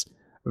battleships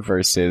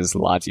versus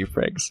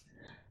Logifrigs.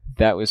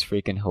 That was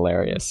freaking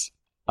hilarious.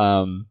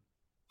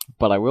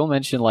 But I will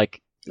mention,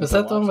 is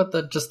that the one with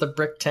the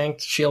brick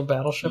tanked shield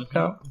battleship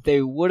comp?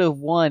 They would have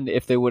won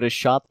if they would have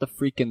shot the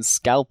freaking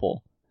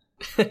scalpel.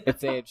 If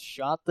they had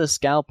shot the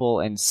scalpel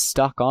and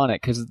stuck on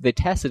it, because they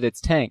tested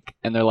its tank,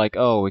 and they're like,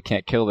 oh, we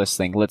can't kill this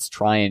thing, let's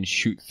try and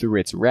shoot through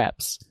its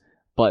reps.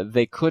 But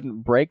they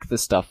couldn't break the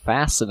stuff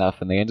fast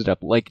enough, and they ended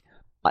up,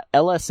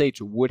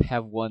 LSH would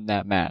have won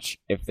that match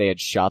if they had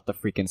shot the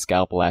freaking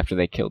scalpel after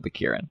they killed the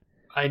Kirin.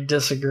 I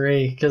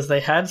disagree, because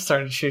they had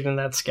started shooting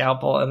that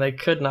scalpel, and they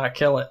could not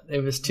kill it.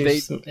 It was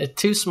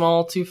too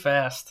small, too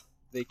fast.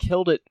 They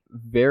killed it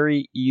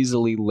very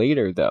easily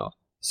later, though.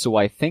 So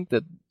I think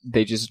that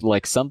they just,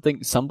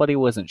 somebody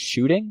wasn't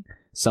shooting,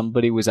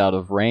 somebody was out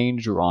of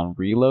range or on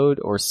reload,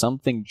 or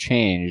something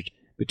changed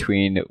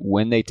between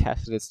when they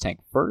tested its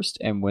tank first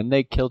and when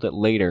they killed it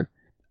later.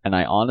 And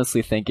I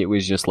honestly think it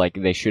was just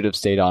they should have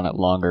stayed on it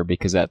longer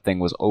because that thing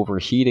was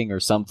overheating or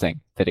something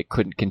that it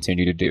couldn't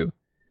continue to do.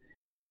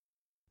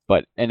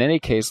 But in any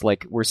case,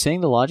 we're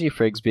seeing the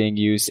Logifrigs being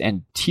used,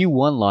 and T1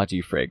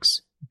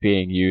 Logifrigs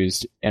being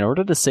used in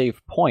order to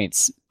save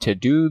points to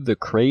do the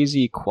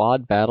crazy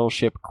quad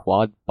battleship,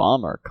 quad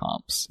bomber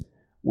comps,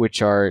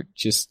 which are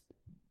just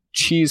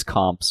cheese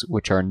comps,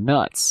 which are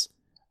nuts.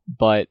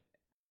 But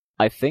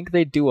I think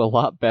they'd do a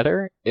lot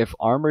better if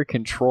armor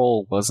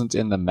control wasn't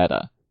in the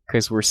meta,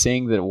 because we're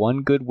seeing that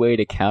one good way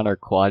to counter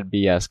quad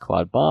BS,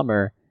 quad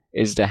bomber,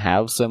 is to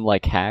have some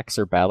hacks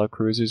or battle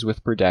cruisers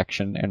with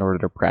protection in order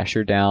to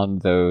pressure down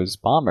those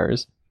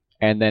bombers,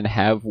 and then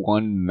have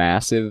one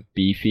massive,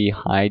 beefy,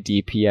 high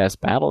DPS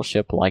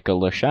battleship like a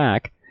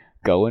Leshak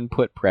go and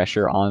put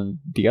pressure on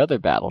the other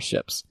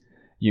battleships.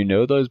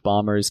 Those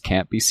bombers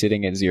can't be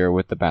sitting at zero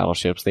with the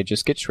battleships, they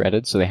just get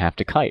shredded, so they have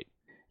to kite.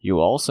 You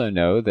also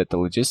know that the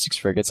logistics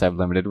frigates have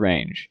limited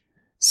range.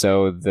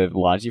 So the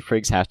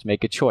Logifrigs have to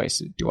make a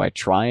choice. Do I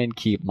try and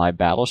keep my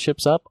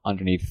battleships up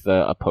underneath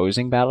the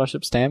opposing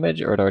battleships'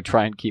 damage, or do I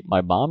try and keep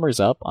my bombers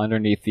up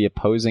underneath the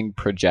opposing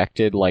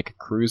projected,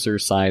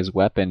 cruiser-size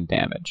weapon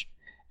damage?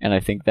 And I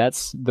think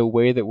that's the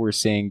way that we're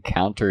seeing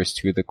counters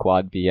to the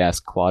quad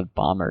BS, quad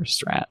bomber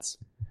strats.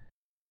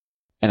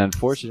 And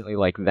unfortunately,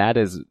 that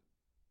is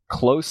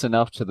close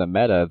enough to the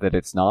meta that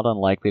it's not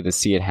unlikely to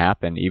see it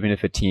happen, even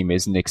if a team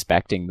isn't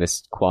expecting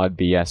this quad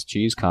BS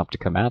cheese comp to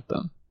come at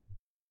them.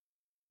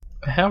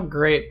 How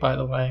great, by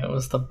the way, it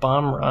was the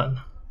bomb run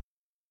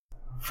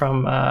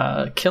from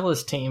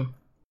Killa's team.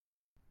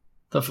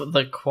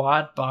 The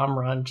quad bomb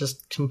run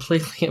just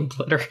completely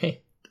obliterated.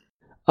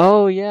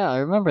 Oh yeah, I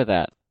remember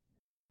that.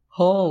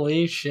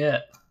 Holy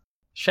shit.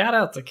 Shout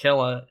out to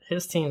Killa.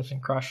 His team's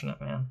been crushing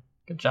it, man.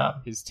 Good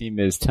job. His team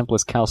is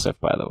Tempest Kalsif,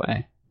 by the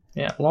way.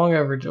 Yeah, long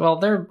overdue. Well,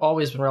 they've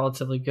always been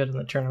relatively good in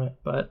the tournament,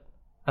 but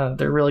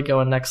they're really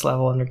going next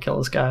level under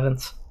Killa's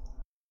guidance.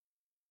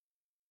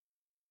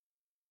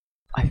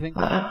 I think...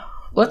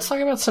 Let's talk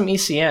about some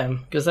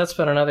ECM, because that's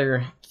been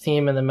another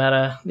theme in the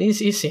meta.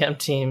 These ECM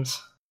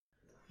teams,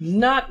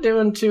 not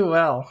doing too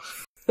well,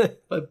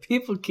 but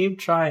people keep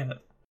trying it.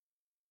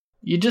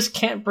 You just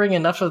can't bring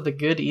enough of the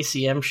good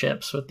ECM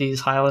ships with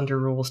these Highlander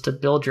rules to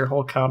build your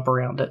whole comp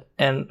around it.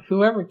 And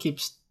whoever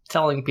keeps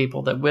telling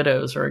people that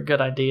Widows are a good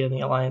idea in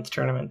the Alliance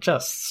tournament,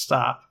 just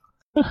stop.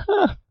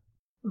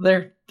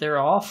 They're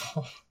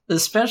awful,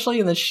 especially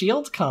in the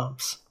shield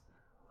comps.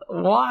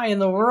 Why in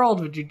the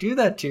world would you do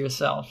that to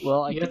yourself?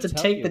 Well, you have to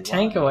take the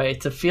tank away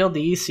to field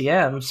the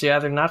ECM, so you're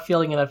either not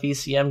fielding enough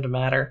ECM to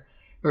matter,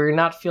 or you're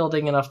not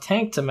fielding enough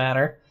tank to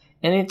matter,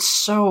 and it's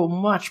so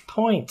much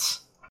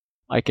points.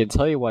 I can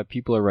tell you why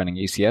people are running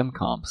ECM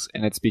comps,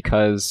 and it's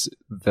because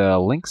the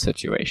link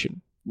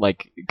situation.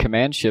 Like,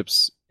 command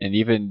ships and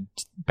even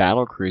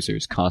battle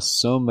cruisers cost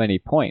so many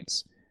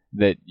points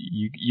that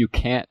you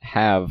can't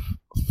have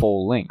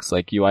full links.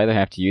 Like, you either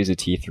have to use a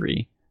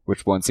T3,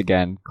 which once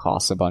again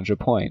costs a bunch of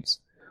points,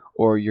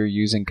 or you're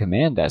using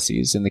command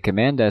SEs, and the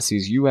command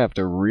SEs, you have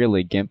to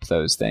really gimp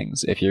those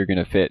things if you're going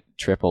to fit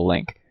triple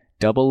link.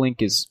 Double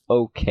link is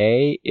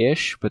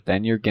okay-ish, but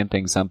then you're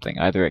gimping something.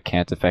 Either it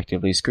can't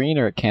effectively screen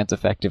or it can't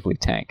effectively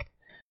tank.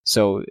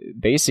 So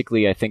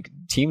basically, I think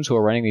teams who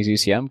are running these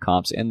ECM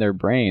comps in their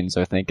brains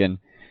are thinking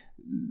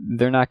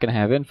they're not going to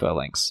have info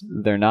links.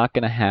 They're not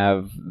going to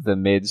have the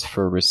mids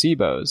for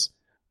Recibos.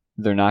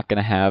 They're not going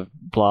to have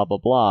blah, blah,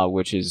 blah,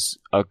 which is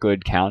a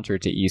good counter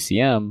to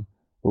ECM.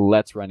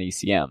 Let's run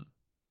ECM.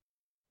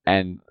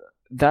 And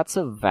that's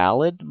a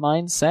valid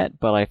mindset,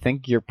 but I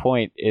think your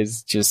point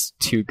is just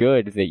too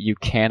good that you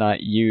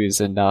cannot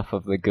use enough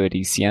of the good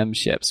ECM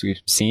ships.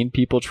 We've seen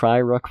people try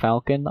Rook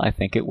Falcon. I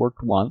think it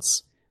worked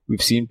once.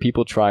 We've seen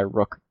people try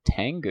Rook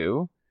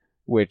Tengu,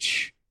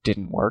 which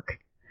didn't work.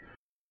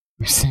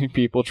 We've seen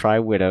people try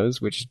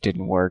Widows, which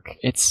didn't work.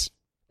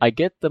 I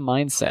get the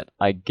mindset.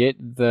 I get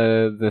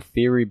the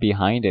theory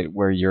behind it,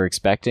 where you're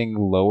expecting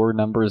lower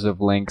numbers of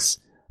links,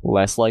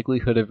 less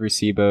likelihood of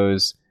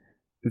Recibos,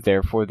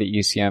 therefore the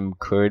ECM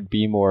could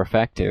be more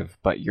effective,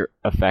 but your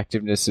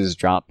effectiveness is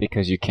dropped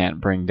because you can't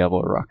bring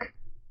double Rook.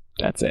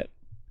 That's it.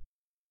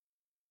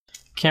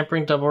 Can't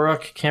bring double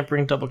Rook, can't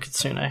bring double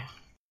Kitsune.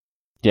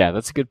 Yeah,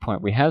 that's a good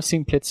point. We have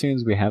seen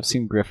Kitsunes, we have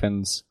seen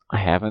Griffins. I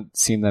haven't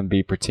seen them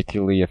be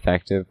particularly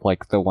effective,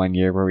 like the one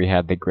year where we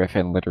had the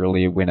Griffin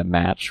literally win a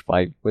match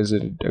by, was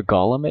it a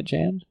Golem it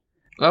jammed?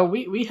 Oh,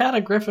 we had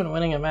a Griffin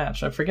winning a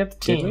match. I forget the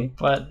team,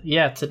 but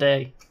yeah,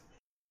 today.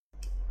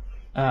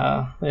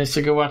 I used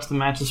to go watch the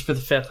matches for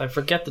the 5th. I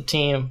forget the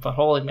team, but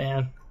holy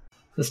man,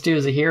 this dude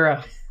is a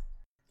hero.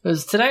 It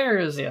was today or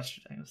it was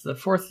yesterday? It was the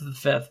 4th or the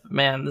 5th. But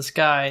man, this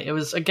guy, it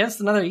was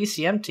against another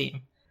ECM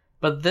team.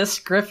 But this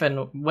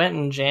Griffin went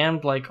and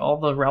jammed like all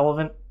the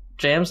relevant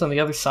jams on the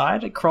other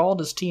side. It crawled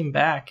his team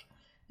back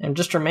and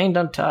just remained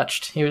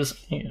untouched. He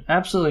was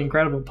absolutely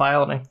incredible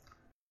piloting.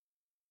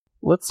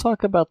 Let's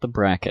talk about the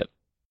bracket.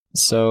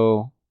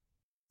 So,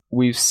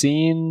 we've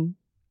seen,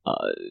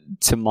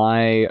 to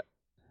my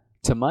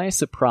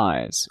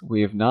surprise,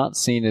 we have not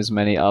seen as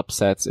many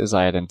upsets as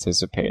I had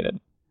anticipated.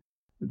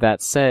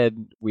 That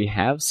said, we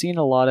have seen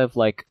a lot of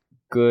like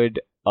good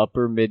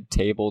upper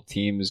mid-table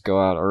teams go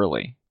out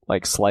early.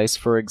 Like Slice,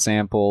 for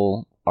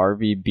example,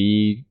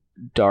 RVB,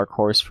 Dark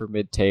Horse for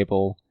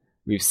mid-table.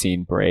 We've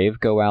seen Brave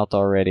go out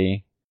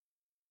already.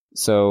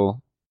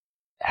 So,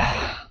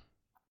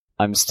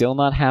 I'm still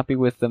not happy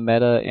with the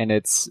meta, and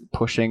it's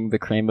pushing the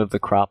cream of the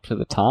crop to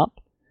the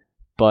top.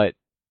 But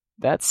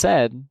that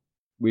said,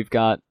 we've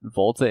got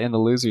Volta in the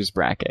losers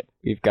bracket.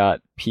 We've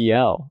got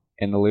PL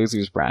in the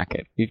losers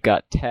bracket. We've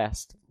got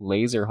Test,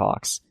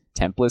 Laserhawks,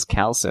 Templars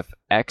Kalsif,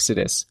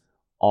 Exodus,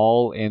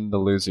 all in the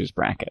losers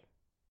bracket.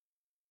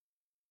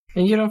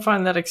 And you don't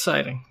find that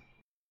exciting?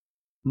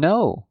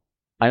 No,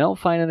 I don't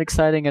find it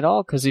exciting at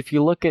all, because if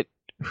you look at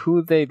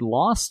who they'd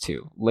lost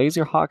to,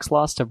 Laserhawks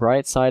lost to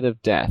Bright Side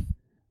of Death.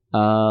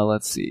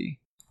 Let's see.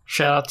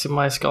 Shout out to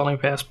my Scalding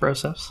Pass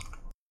process.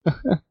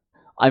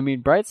 I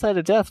mean, Bright Side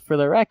of Death, for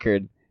the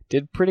record,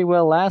 did pretty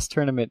well last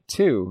tournament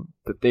too,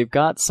 but they've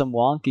got some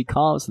wonky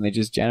comps, and they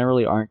just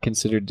generally aren't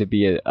considered to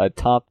be a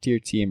top-tier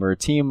team, or a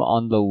team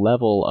on the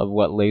level of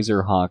what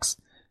Laserhawks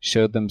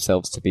showed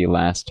themselves to be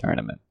last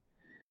tournament.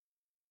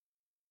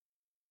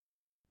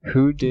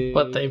 Who did...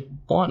 But they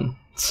won,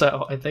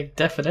 so I think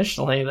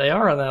definitionally they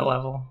are on that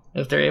level,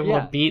 if they're able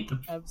to beat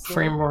the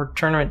framework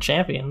tournament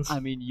champions. I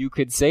mean, you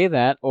could say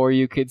that, or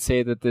you could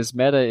say that this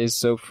meta is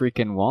so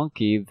freaking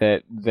wonky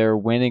that their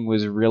winning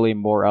was really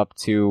more up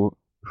to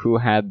who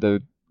had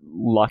the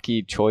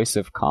lucky choice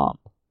of comp.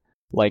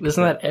 Like,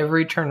 isn't that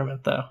every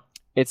tournament, though?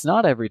 It's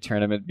not every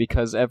tournament,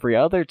 because every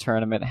other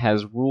tournament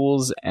has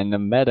rules and a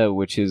meta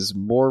which is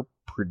more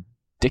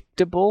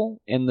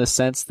predictable in the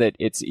sense that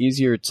it's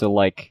easier to,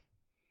 like,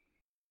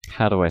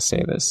 how do I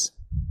say this?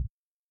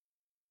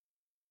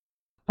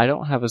 I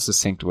don't have a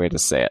succinct way to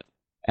say it,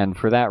 and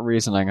for that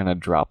reason I'm going to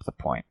drop the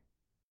point.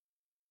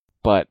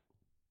 But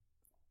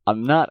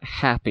I'm not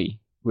happy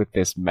with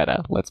this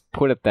meta, let's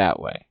put it that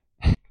way.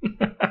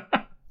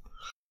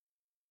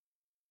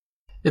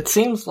 It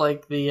seems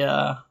like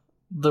the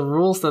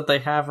rules that they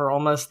have are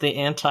almost the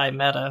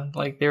anti-meta.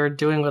 Like, they were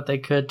doing what they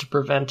could to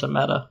prevent a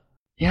meta.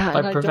 Yeah,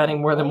 by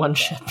preventing more than one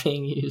ship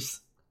being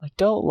used. I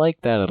don't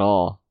like that at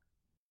all.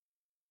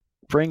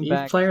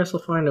 These players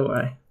will find a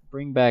way.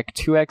 Bring back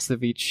 2x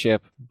of each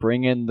ship.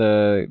 Bring in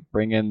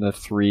the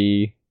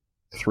three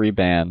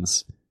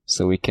bands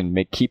so we can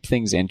keep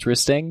things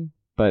interesting.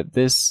 But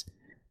this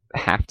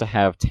have to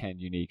have 10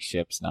 unique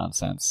ships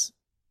nonsense.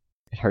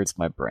 It hurts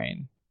my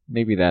brain.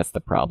 Maybe that's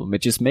the problem.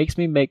 It just makes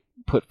me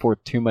put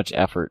forth too much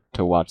effort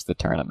to watch the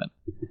tournament.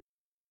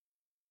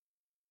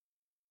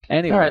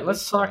 Anyway, all right,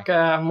 let's talk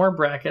more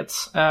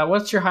brackets.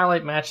 What's your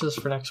highlight matches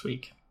for next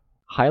week?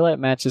 Highlight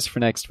matches for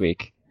next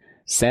week.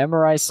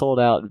 Samurai Sold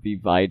Out v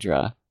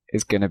Vidra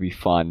is going to be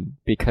fun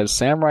because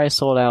Samurai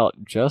Sold Out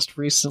just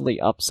recently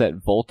upset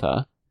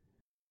Volta,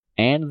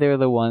 and they're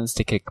the ones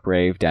to kick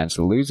Brave down to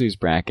the losers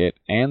bracket,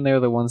 and they're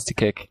the ones to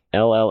kick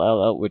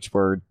LLLL, which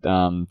were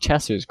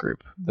Chesser's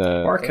group,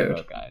 the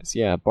Barcode guys.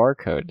 Yeah,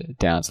 Barcode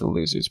down to the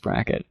losers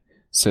bracket.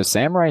 So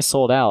Samurai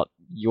Sold Out,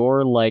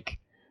 your like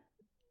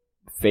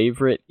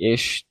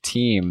favorite-ish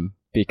team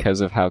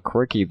because of how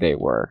quirky they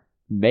were,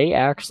 may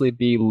actually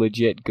be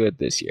legit good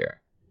this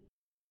year.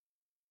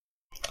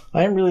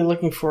 I'm really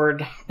looking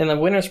forward, in the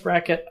winner's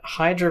bracket,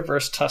 Hydra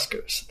versus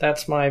Tuskers.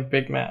 That's my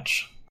big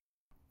match.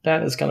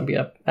 That is going to be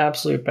an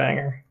absolute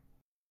banger.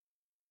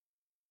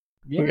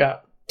 Yeah. We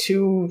got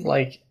two,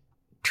 like,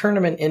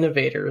 tournament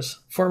innovators,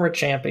 former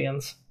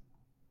champions,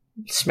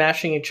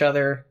 smashing each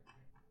other,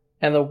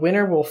 and the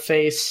winner will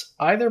face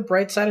either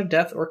Bright Side of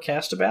Death or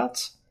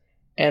Castabouts.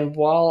 And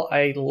while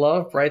I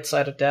love Bright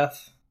Side of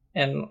Death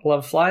and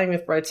love flying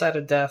with Bright Side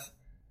of Death,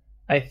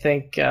 I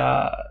think,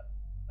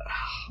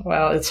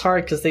 well, it's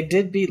hard because they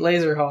did beat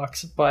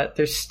Laserhawks, but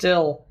there's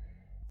still...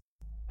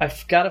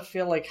 I've got to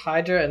feel like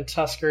Hydra and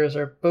Tuskers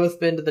are both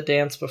been to the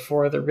dance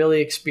before. They're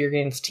really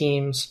experienced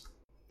teams.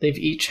 They've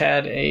each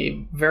had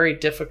a very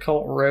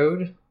difficult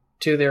road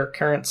to their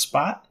current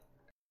spot.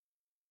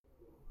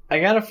 I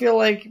got to feel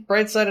like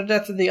Bright Side of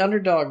Death are the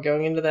underdog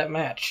going into that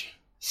match.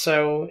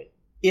 So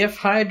if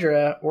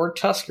Hydra or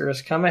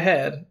Tuskers come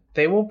ahead,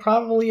 they will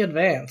probably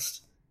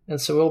advance. And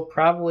so we'll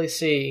probably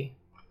see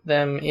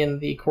them in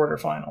the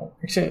quarterfinal.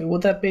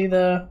 Would that be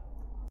the...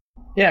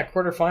 Yeah,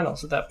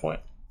 quarterfinals at that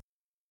point.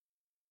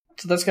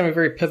 So that's going to be a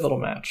very pivotal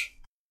match.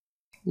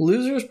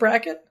 Losers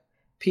bracket,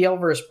 PL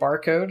versus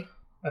Barcode,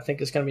 I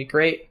think is going to be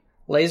great.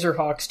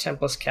 Laserhawks,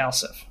 Tempest,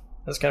 Calcif.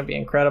 That's going to be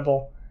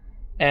incredible.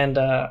 And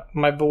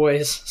my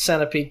boys,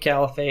 Centipede,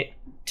 Caliphate,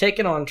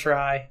 taking on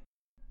Try.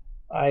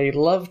 I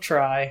love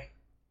Try.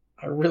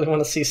 I really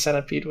want to see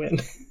Centipede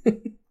win.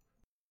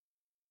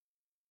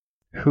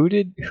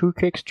 Who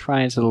kicked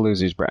Try into the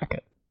losers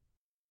bracket?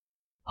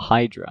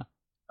 Hydra.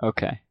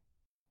 Okay.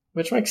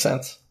 Which makes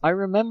sense. I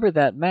remember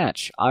that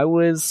match. I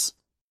was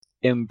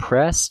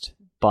impressed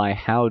by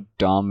how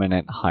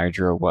dominant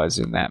Hydra was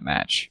in that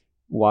match.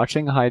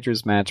 Watching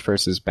Hydra's match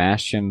versus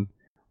Bastion,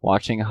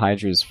 watching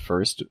Hydra's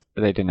first...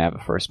 They didn't have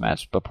a first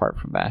match apart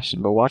from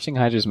Bastion, but watching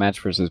Hydra's match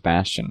versus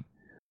Bastion,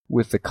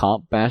 with the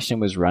comp Bastion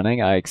was running,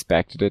 I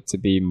expected it to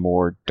be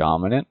more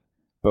dominant,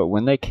 but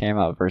when they came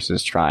out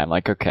versus Try, I'm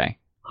like, okay,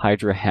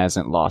 Hydra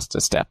hasn't lost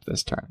a step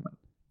this tournament.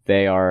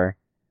 They are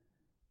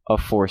a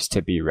force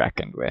to be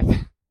reckoned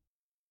with.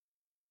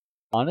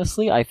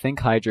 Honestly, I think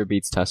Hydra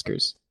beats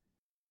Tuskers.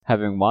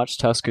 Having watched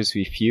Tuskers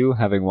v Few,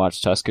 having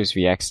watched Tuskers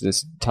v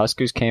Exodus,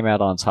 Tuskers came out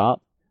on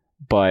top,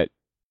 but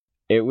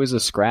it was a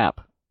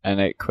scrap, and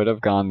it could have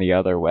gone the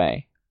other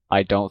way.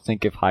 I don't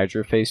think if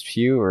Hydra faced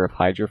Few or if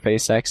Hydra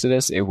faced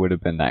Exodus, it would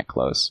have been that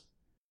close.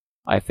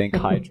 I think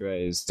Hydra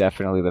is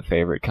definitely the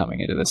favorite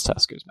coming into this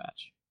Tuskers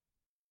match.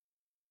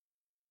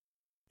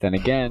 Then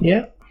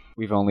again,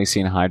 we've only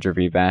seen Hydra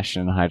v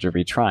Bastion and Hydra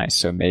v Try,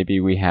 so maybe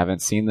we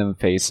haven't seen them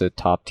face a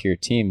top-tier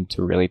team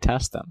to really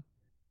test them.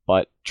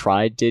 But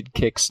Try did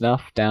kick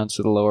Snuff down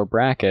to the lower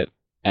bracket,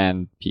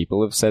 and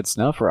people have said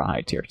Snuff are a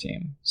high-tier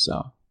team,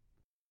 so...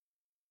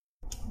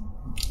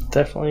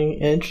 Definitely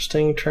an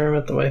interesting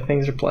tournament the way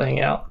things are playing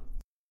out.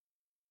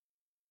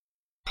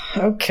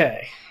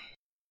 Okay.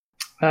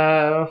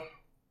 We're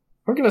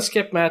going to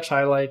skip match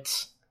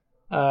highlights.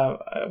 We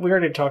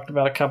already talked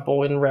about a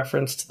couple in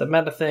reference to the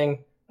meta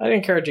thing. I'd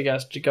encourage you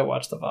guys to go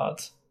watch the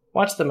VODs.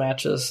 Watch the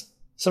matches.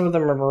 Some of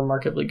them are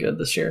remarkably good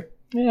this year.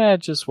 Yeah,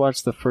 just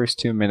watch the first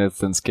 2 minutes,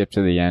 then skip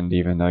to the end,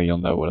 even though you'll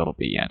know what it'll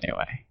be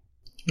anyway.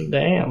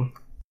 Damn.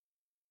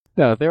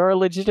 No, there are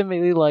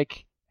legitimately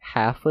like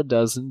half a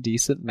dozen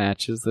decent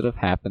matches that have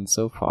happened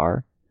so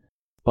far.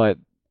 But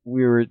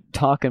we were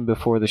talking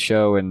before the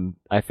show, and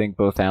I think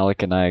both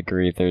Alec and I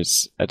agree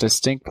there's a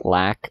distinct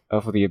lack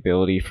of the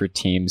ability for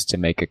teams to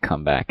make a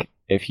comeback.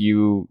 If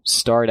you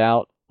start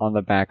out on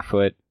the back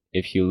foot,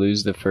 if you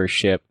lose the first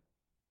ship,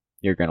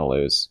 you're going to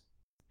lose.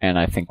 And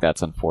I think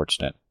that's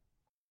unfortunate.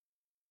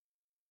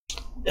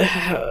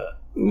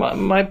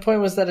 My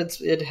point was that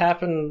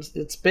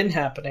it's been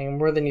happening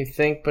more than you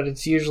think, but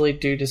it's usually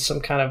due to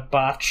some kind of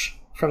botch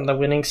from the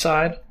winning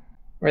side,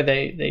 where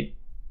they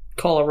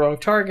call a wrong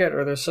target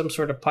or there's some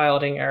sort of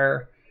piloting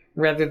error,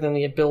 rather than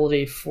the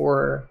ability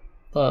for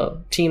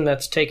the team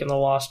that's taken the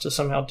loss to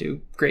somehow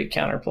do great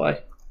counterplay.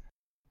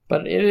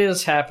 But it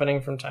is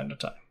happening from time to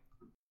time.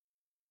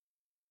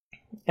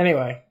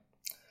 Anyway,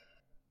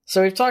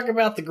 so we've talked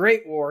about the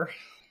Great War.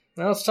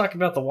 Now let's talk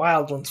about the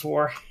Wildlands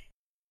War.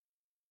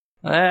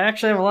 I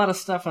actually have a lot of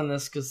stuff on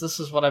this because this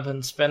is what I've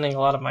been spending a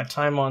lot of my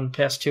time on the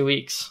past 2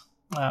 weeks.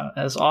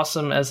 As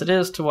awesome as it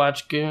is to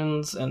watch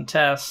Goons and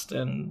Test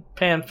and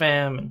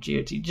PanFam and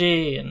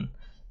GOTG and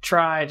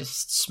Try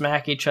just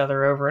smack each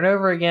other over and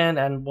over again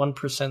at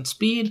 1%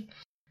 speed,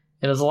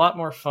 it is a lot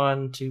more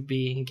fun to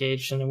be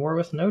engaged in a war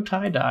with no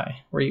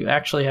tie-dye, where you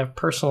actually have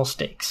personal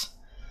stakes.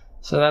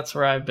 So that's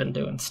where I've been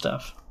doing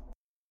stuff.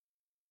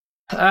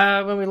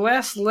 When we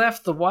last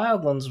left the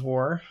Wildlands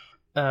War,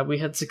 we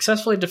had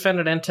successfully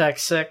defended NTAC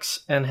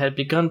 6 and had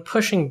begun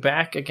pushing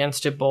back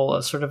against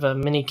Ebola, sort of a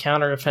mini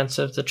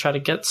counteroffensive to try to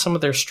get some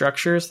of their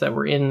structures that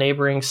were in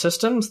neighboring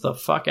systems the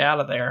fuck out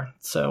of there,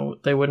 so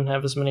they wouldn't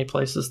have as many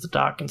places to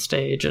dock and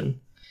stage and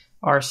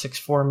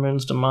R64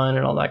 moons to mine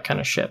and all that kind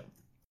of shit.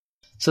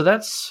 So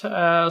that's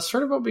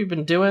sort of what we've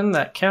been doing.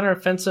 That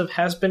counteroffensive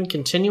has been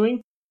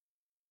continuing.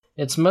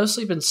 It's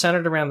mostly been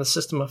centered around the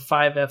system of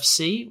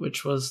 5FC,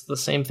 which was the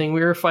same thing we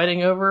were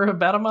fighting over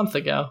about a month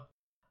ago.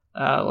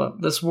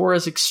 This war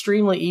is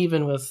extremely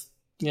even with,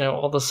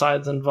 all the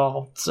sides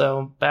involved,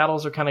 so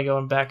battles are kind of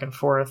going back and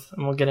forth,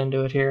 and we'll get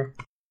into it here.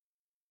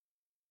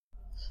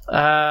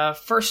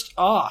 First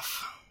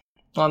off,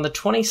 on the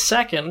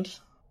 22nd,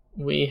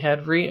 we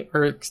had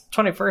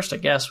 21st, I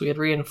guess, we had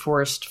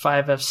reinforced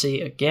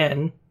 5FC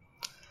again.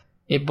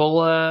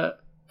 Ebola,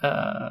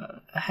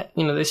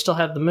 they still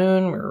had the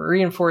moon, we were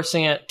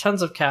reinforcing it,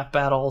 tons of cap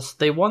battles.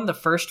 They won the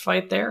first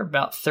fight there,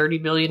 about 30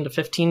 billion to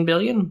 15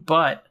 billion,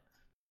 but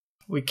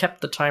we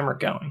kept the timer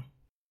going,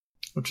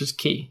 which is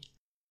key.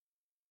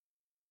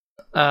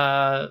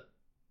 In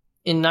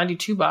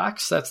 92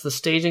 Box, that's the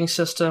staging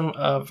system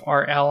of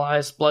our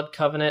allies Blood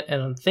Covenant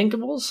and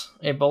Unthinkables.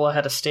 Ebola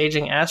had a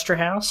staging Astra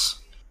House.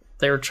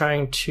 They were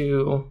trying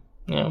to,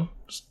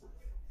 just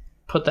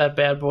put that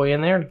bad boy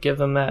in there to give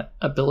them that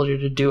ability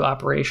to do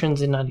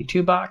operations in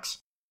 92 Box.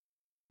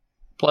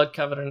 Blood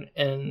Covenant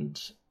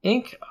and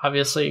Inc.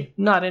 obviously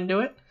not into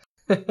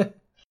it.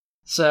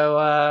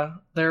 So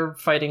they're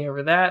fighting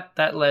over that.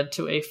 That led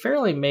to a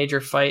fairly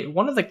major fight.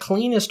 One of the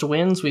cleanest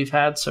wins we've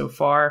had so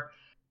far.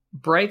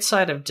 Bright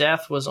Side of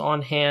Death was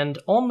on hand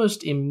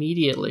almost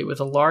immediately with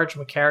a large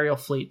Macarial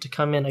fleet to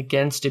come in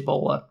against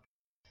Ebola.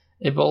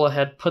 Ebola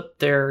had put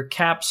their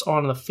caps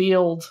on the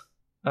field.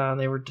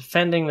 They were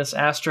defending this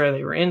Astra.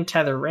 They were in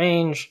tether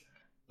range,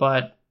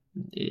 but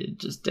it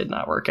just did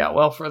not work out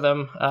well for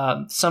them.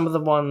 Some of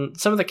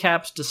the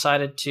caps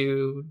decided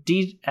to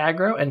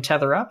de-aggro and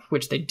tether up,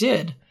 which they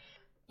did.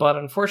 But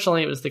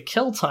unfortunately, it was the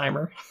kill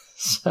timer,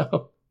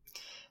 so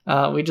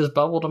we just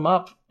bubbled them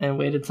up and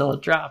waited till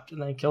it dropped, and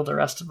then killed the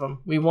rest of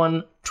them. We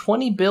won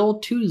 20 bill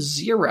to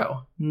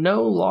 0.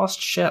 No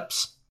lost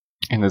ships.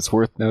 And it's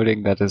worth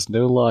noting that is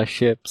no lost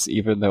ships,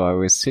 even though I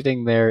was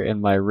sitting there in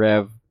my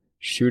Rev,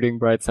 shooting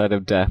Bright Side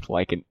of Death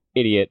like an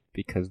idiot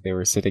because they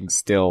were sitting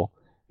still,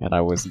 and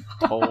I was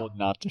told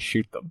not to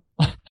shoot them.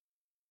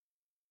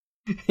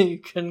 You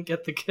couldn't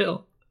get the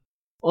kill.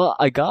 Well,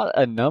 I got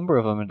a number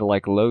of them into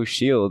low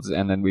shields,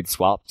 and then we'd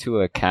swap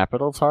to a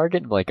capital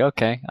target.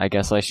 Okay, I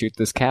guess I shoot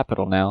this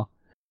capital now.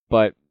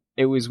 But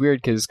it was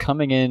weird because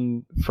coming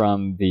in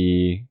from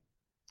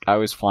I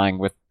was flying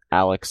with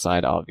Alec's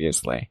side,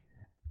 obviously,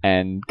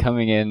 and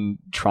coming in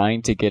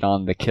trying to get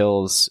on the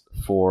kills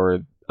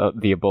for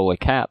the Ebola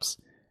caps,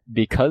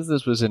 because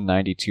this was in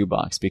 92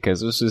 Box,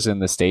 because this was in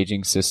the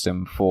staging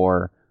system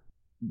for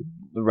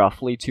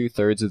roughly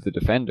 2/3 of the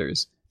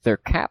defenders. Their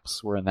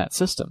caps were in that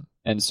system,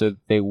 and so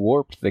they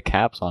warped the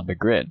caps onto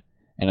grid.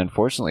 And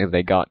unfortunately,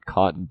 they got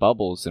caught in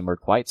bubbles and were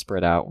quite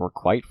spread out, were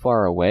quite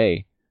far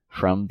away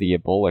from the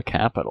Ebola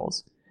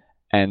capitals.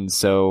 And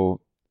so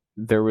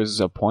there was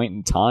a point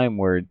in time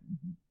where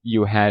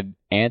you had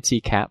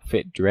anti-cap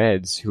fit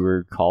dreads who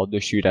were called to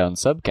shoot down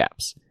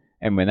subcaps.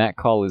 And when that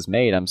call is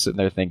made, I'm sitting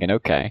there thinking,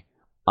 okay,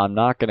 I'm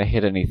not going to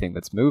hit anything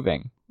that's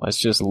moving. Let's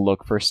just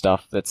look for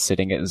stuff that's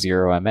sitting at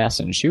 0 MS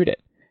and shoot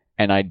it.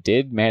 And I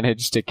did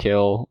manage to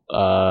kill,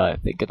 I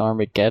think, an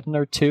Armageddon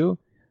or 2,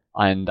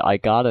 and I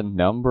got a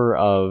number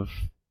of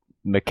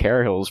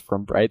Macarials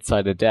from Bright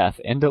Side of Death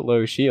into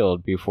low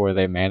shield before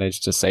they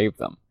managed to save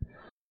them.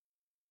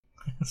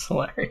 That's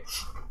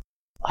hilarious.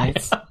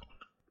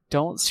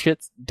 Don't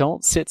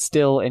sit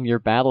still in your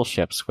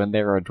battleships when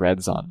there are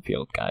dreads on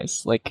field,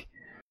 guys.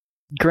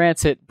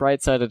 Granted,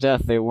 Bright Side of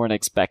Death, they weren't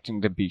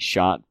expecting to be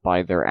shot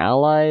by their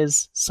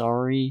allies,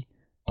 sorry,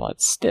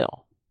 but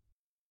still.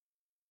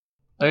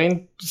 I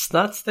mean, just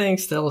not staying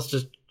still is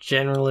just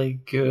generally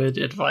good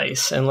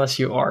advice, unless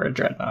you are a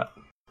dreadnought.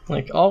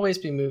 Like, always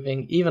be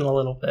moving, even a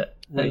little bit.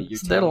 Wait, And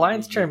their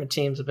Alliance tournament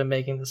teams have been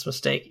making this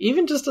mistake.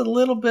 Even just a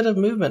little bit of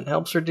movement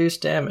helps reduce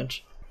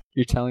damage.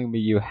 You're telling me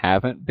you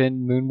haven't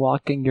been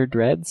moonwalking your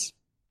dreads?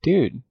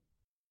 Dude.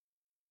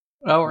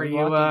 Oh, are you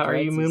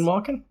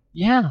moonwalking?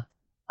 Yeah.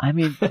 I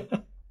mean,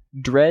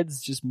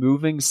 dreads just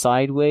moving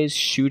sideways,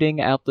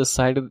 shooting out the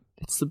side of...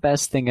 It's the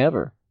best thing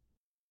ever.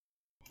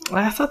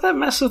 I thought that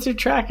messed with your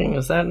tracking.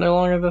 Is that no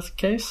longer the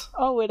case?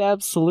 Oh, it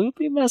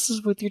absolutely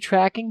messes with your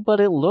tracking, but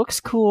it looks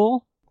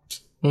cool.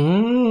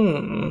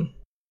 I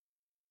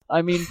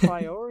mean,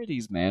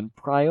 priorities, man.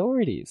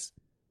 Priorities.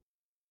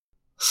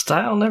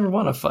 Style never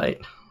won a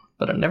fight,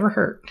 but it never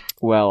hurt.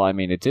 Well, I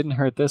mean, it didn't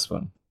hurt this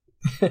one.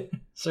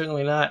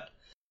 Certainly not.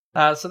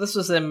 So this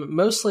was them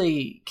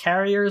mostly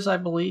carriers, I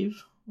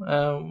believe,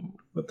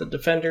 with the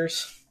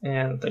defenders,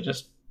 and they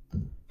just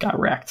got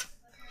wrecked.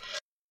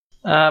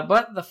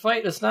 But the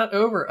fight is not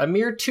over. A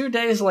mere 2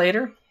 days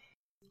later,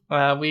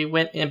 we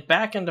went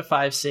back into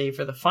 5C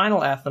for the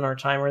final Athenor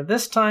timer.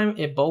 This time,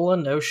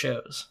 Ebola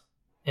no-shows.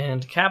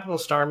 And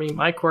Capitalist Army,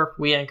 my corp,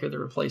 we anchor the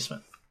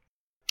replacement.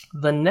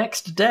 The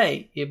next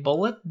day,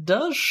 Ebola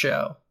does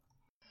show.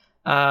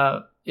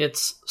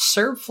 It's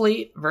Serb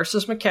Fleet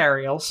versus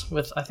Macarials,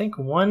 with, I think,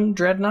 one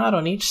dreadnought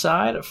on each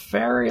side. A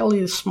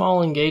fairly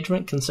small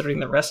engagement, considering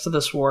the rest of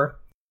this war.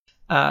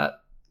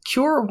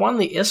 Cure won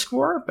the ISK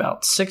war,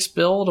 about 6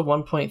 bill to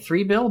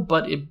 1.3 bill,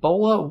 but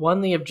Ebola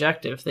won the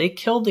objective. They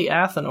killed the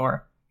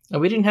Athenor,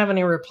 and we didn't have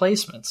any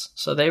replacements,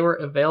 so they were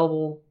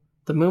available.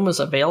 The moon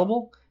was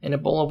available, and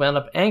Ebola wound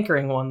up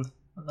anchoring one,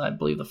 I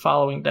believe, the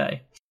following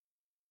day.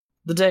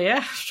 The day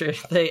after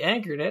they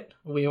anchored it,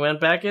 we went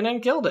back in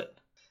and killed it.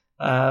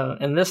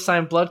 And this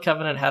time, Blood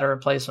Covenant had a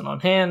replacement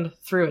on hand,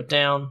 threw it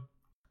down,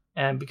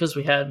 and because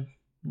we had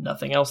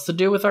nothing else to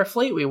do with our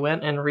fleet, we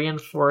went and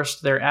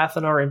reinforced their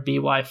Athenor in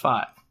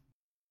BY5.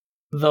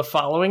 The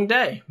following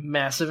day,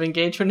 massive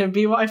engagement in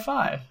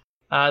BY5.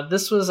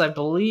 This was, I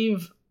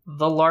believe,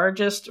 the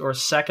largest or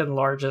second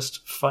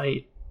largest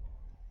fight.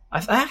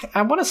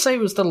 I want to say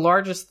it was the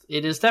largest.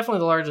 It is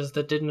definitely the largest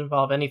that didn't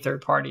involve any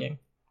third partying.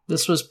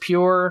 This was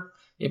pure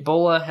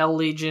Ebola, Hell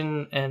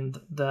Legion, and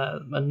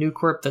a new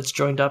corp that's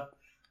joined up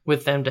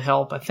with them to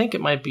help. I think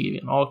it might be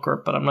an all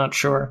corp, but I'm not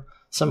sure.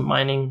 Some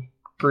mining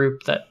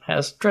group that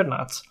has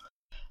dreadnoughts.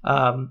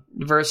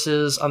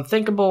 Versus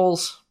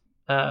Unthinkables,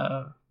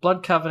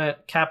 Blood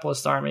Covenant,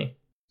 Capitalist Army,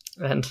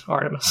 and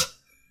Artemis.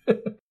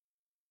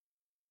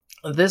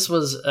 This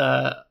was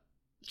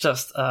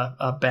just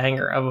a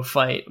banger of a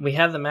fight. We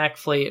had the Mac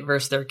fleet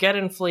versus their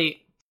Geddon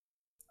fleet.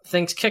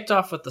 Things kicked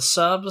off with the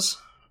subs,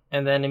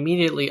 and then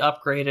immediately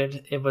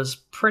upgraded. It was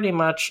pretty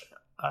much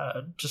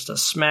just a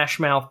smash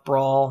mouth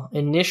brawl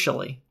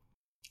initially.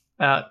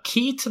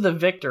 Key to the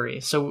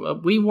victory.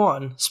 So we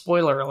won.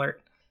 Spoiler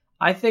alert.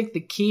 I think the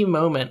key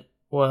moment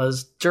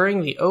was during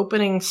the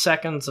opening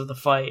seconds of the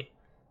fight.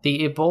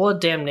 The Ebola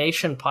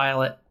Damnation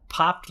pilot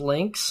popped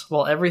links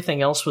while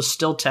everything else was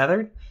still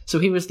tethered, so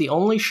he was the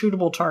only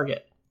shootable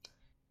target.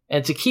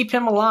 And to keep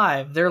him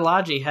alive, their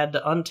Logi had to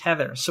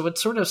untether, so it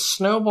sort of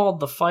snowballed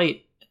the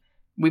fight.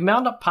 We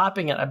wound up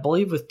popping it, I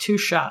believe, with 2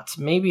 shots,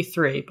 maybe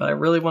 3, but I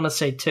really want to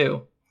say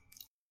 2.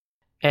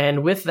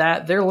 And with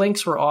that, their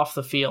links were off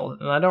the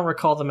field, and I don't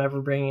recall them ever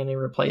bringing any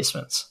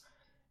replacements.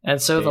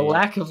 And so the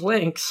lack of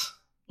links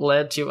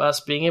led to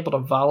us being able to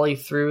volley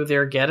through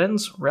their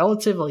Geddons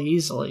relatively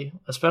easily,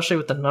 especially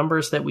with the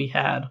numbers that we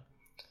had.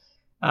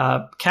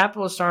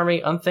 Capitalist Army,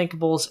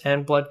 Unthinkables,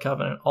 and Blood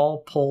Covenant all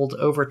pulled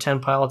over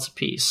 10 pilots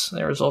apiece.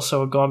 There was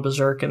also a Gone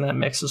Berserk in that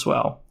mix as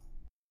well.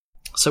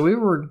 So we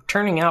were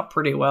turning out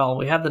pretty well.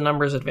 We had the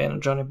numbers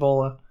advantage on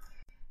Ebola.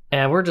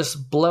 And we're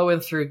just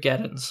blowing through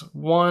Geddons.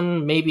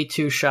 1, maybe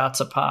 2 shots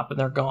a pop, and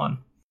they're gone.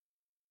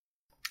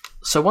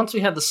 So once we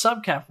had the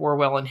subcap war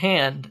well in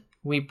hand,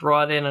 we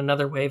brought in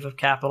another wave of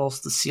capitals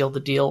to seal the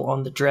deal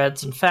on the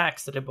dreads and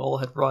facts that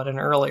Ebola had brought in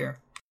earlier.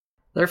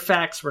 Their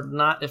facts were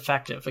not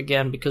effective,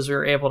 again, because we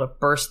were able to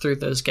burst through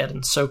those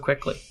Geddons so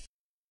quickly.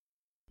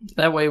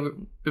 That way,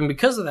 and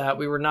because of that,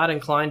 we were not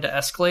inclined to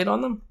escalate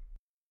on them.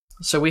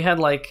 So we had,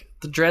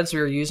 the dreads we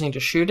were using to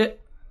shoot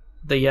it,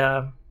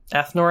 the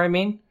Athenor, I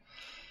mean,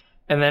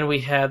 and then we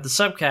had the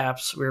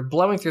subcaps. We were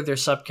blowing through their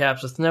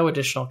subcaps with no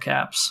additional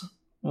caps.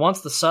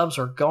 Once the subs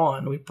were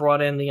gone, we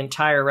brought in the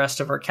entire rest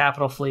of our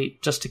capital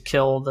fleet just to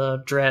kill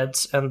the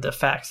dreads and the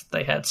facts that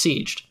they had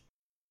sieged.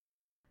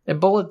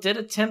 Ebola did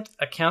attempt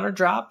a counter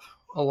drop,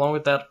 along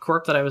with that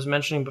corp that I was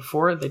mentioning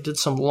before. They did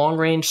some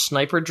long-range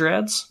sniper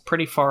dreads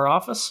pretty far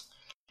off us,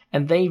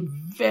 and they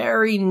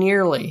very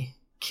nearly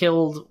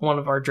killed one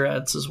of our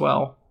dreads as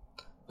well.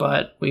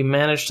 But we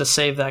managed to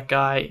save that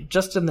guy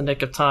just in the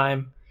nick of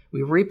time.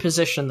 We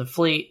repositioned the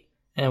fleet,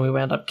 and we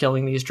wound up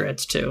killing these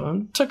dreads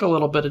too. It took a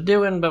little bit of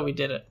doing, but we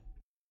did it.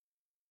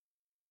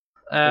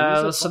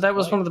 So that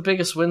was one of the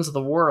biggest wins of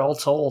the war, all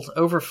told.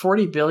 Over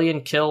 40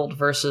 billion killed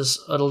versus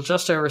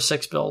just over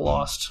 6 bill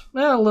lost.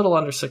 A little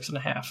under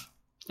 6.5.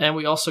 And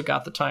we also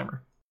got the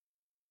timer.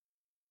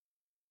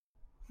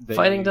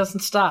 Fighting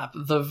doesn't stop.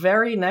 The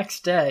very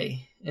next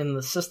day, in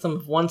the system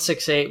of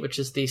 168, which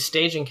is the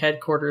staging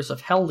headquarters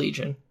of Hell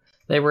Legion,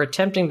 they were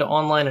attempting to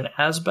online an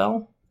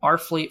Asbel. Our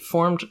fleet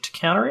formed to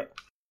counter it.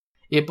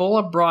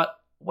 Ebola brought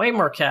way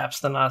more caps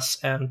than us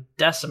and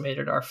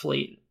decimated our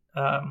fleet.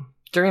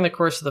 During the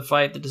course of the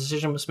fight, the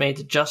decision was made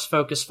to just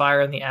focus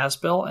fire on the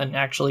Asbel and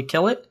actually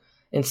kill it,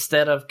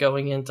 instead of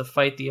going in to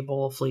fight the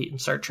Ebola fleet and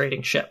start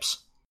trading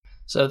ships.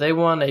 So they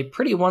won a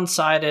pretty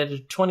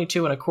one-sided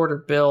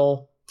 22.25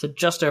 bill to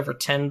just over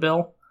 10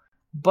 bill,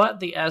 but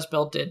the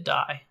Asbel did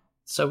die.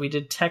 So we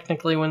did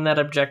technically win that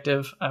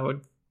objective. I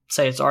would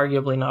say it's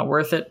arguably not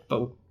worth it,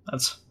 but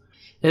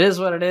it is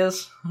what it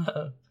is.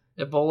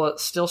 Ebola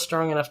is still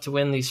strong enough to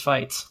win these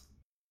fights.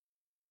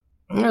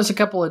 There was a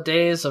couple of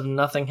days of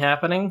nothing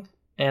happening,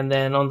 and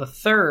then on the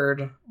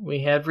 3rd,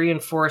 we had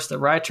reinforced a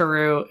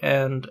Raitaru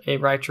and a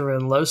Raitaru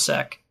in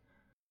Losec.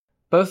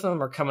 Both of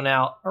them are coming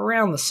out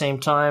around the same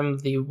time.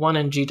 The one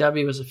in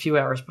GW was a few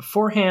hours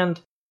beforehand.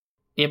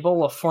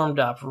 Ebola formed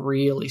up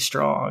really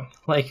strong.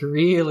 Like,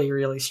 really,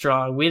 really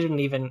strong. We didn't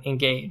even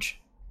engage.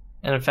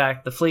 And in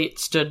fact, the fleet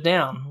stood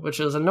down, which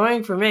was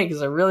annoying for me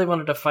because I really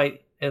wanted to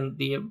fight in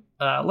the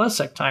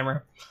Losec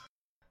timer.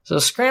 So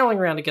scrambling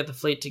around to get the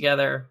fleet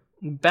together,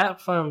 Bat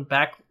phoned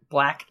back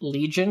Black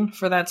Legion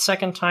for that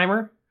second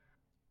timer,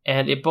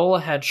 and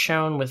Ebola had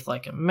shown with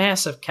like a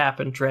massive Cap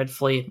and Dread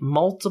fleet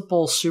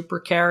multiple super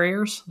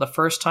carriers, the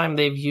first time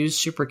they've used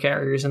super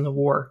carriers in the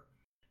war,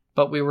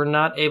 but we were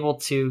not able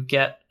to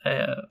get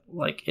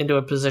into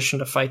a position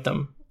to fight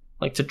them,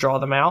 like to draw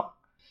them out,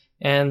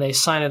 and they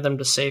signed them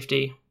to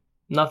safety.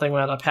 Nothing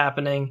wound up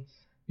happening.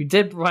 We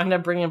did wind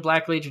up bringing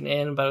Black Legion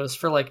in, but it was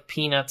for like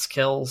peanuts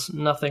kills,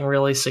 nothing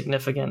really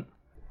significant.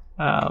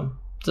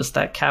 Just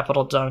that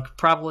capital dunk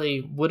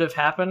probably would have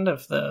happened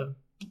if the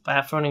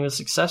bat phoning was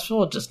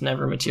successful. It just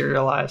never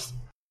materialized.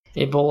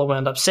 Ebola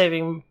wound up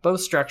saving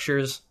both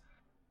structures.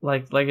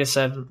 Like I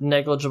said,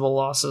 negligible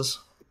losses.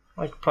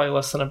 Like probably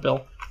less than a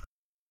bill.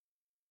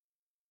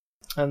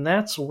 And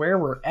that's where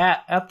we're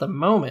at the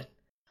moment.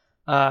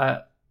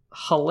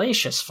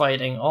 Hellacious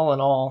fighting, all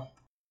in all.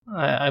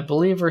 I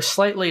believe we're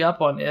slightly up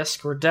on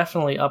ISK. We're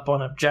definitely up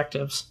on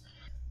objectives.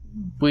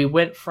 We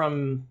went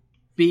from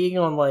being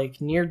on like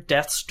near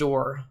death's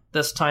door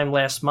this time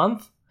last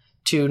month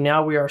to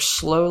now we are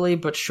slowly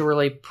but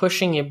surely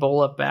pushing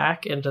Ebola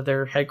back into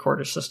their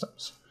headquarters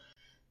systems.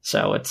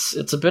 So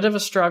it's a bit of a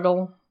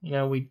struggle. You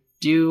know, we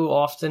do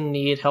often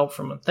need help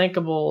from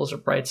Unthinkables or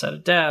Bright Side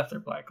of Death or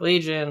Black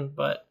Legion,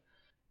 but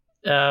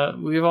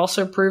we've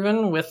also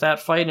proven with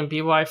that fight in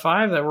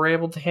BY5 that we're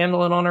able to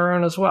handle it on our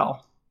own as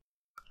well.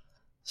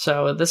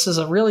 So this is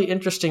a really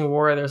interesting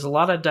war. There's a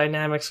lot of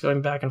dynamics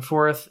going back and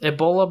forth.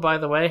 Ebola, by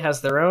the way, has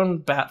their own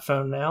bat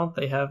phone now.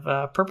 They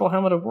have Purple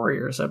Helmeted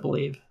Warriors, I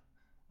believe.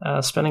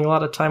 Spending a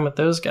lot of time with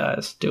those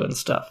guys doing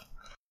stuff.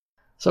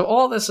 So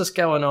all this is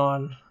going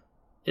on.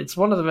 It's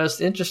one of the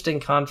most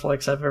interesting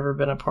conflicts I've ever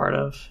been a part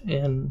of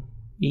in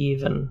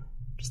EVE, and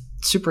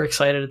super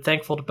excited and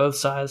thankful to both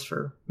sides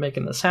for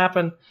making this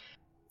happen.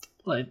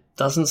 It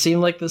doesn't seem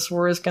like this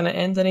war is going to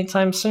end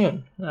anytime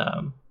soon.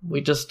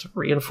 We just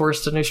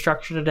reinforced a new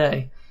structure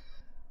today.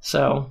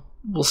 So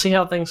we'll see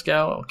how things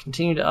go. I'll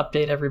continue to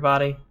update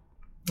everybody.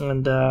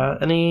 And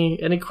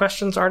any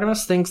questions,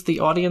 Artemis? Things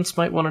the audience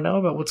might want to know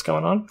about what's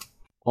going on?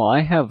 Well,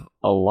 I have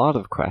a lot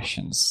of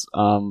questions.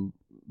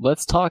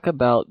 Let's talk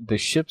about the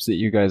ships that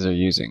you guys are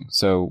using.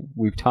 So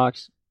we've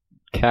talked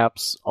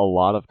caps, a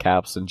lot of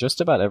caps, in just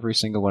about every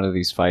single one of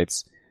these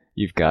fights.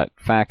 You've got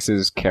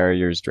faxes,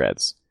 carriers,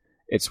 dreads.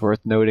 It's worth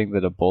noting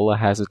that Ebola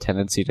has a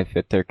tendency to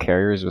fit their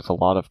carriers with a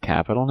lot of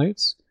capital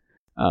newts.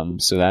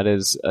 So that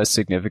is a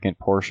significant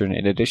portion.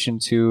 In addition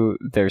to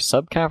their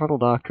sub-capital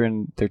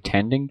doctrine, they're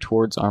tending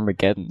towards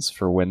Armageddons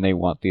for when they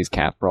want these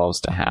cap brawls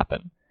to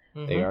happen.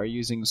 Mm-hmm. They are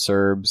using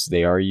Serbs,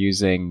 they are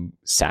using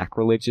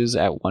sacrileges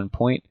at one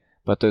point,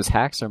 but those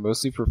hacks are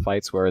mostly for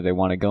fights where they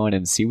want to go in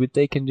and see what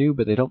they can do,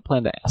 but they don't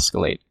plan to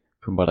escalate,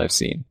 from what I've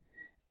seen.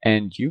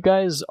 And you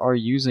guys are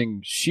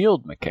using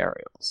shield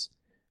Machariels,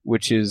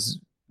 which is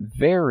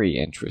very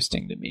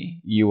interesting to me.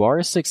 You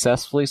are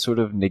successfully sort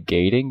of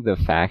negating the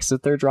facts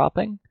that they're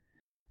dropping,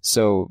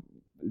 so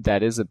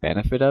that is a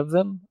benefit of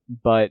them,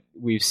 but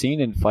we've seen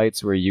in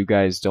fights where you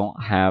guys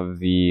don't have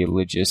the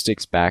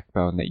logistics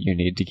backbone that you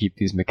need to keep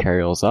these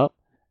Machariels up,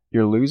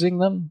 you're losing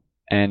them,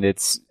 and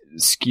it's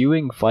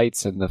skewing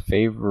fights in the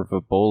favor of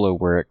Ebola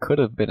where it could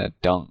have been a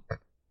dunk.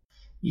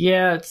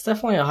 Yeah, it's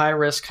definitely a high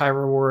risk, high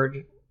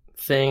reward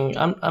thing.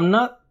 I'm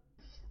not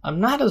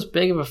as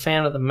big of a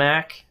fan of the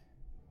Mac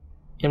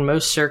in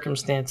most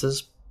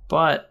circumstances,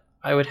 but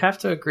I would have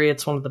to agree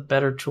it's one of the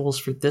better tools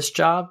for this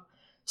job,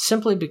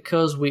 simply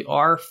because we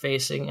are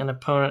facing an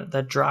opponent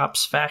that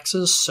drops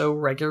faxes so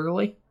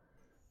regularly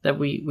that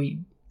we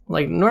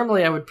like,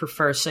 normally I would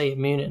prefer, say,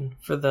 Immunin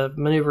for the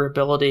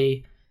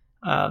maneuverability,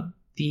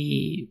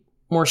 the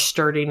more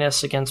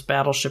sturdiness against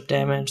battleship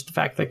damage, the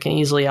fact that it can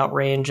easily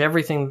outrange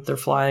everything that they're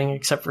flying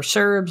except for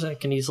Serbs, and it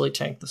can easily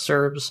tank the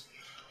Serbs.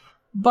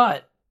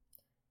 But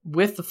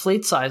with the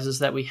fleet sizes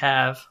that we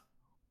have,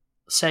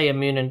 say, a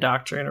Munin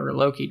Doctrine or a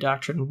Loki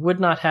Doctrine would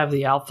not have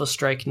the Alpha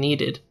Strike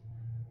needed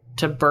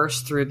to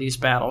burst through these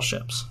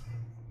battleships.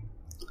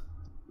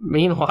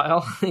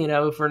 Meanwhile,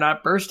 if we're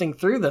not bursting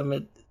through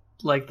them,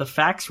 the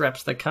fax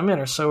reps that come in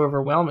are so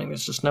overwhelming,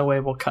 there's just no way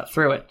we'll cut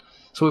through it.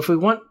 So if we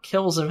want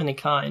kills of any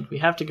kind, we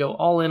have to go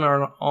all in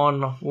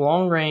on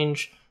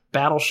long-range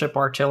battleship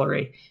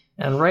artillery.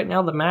 And right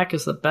now, the Mac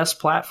is the best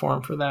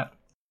platform for that.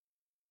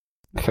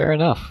 Fair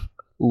enough.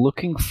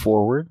 Looking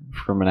forward,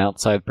 from an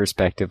outside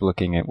perspective,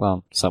 looking at,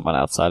 someone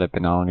outside of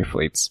Benoni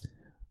fleets,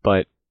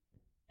 but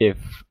if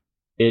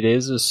it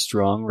is a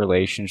strong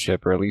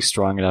relationship, or at least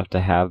strong enough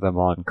to have them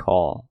on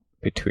call,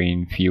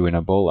 between Few and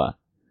Ebola,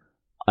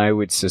 I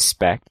would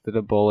suspect that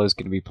Ebola is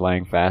going to be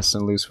playing fast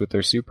and loose with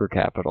their super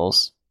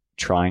capitals,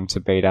 trying to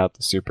bait out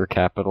the super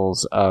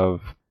capitals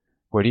of,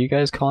 what are you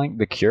guys calling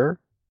the Cure?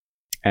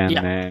 And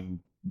then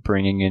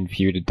bringing in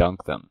Few to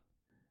dunk them.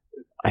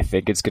 I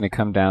think it's going to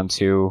come down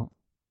to,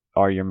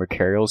 are your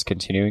Macarials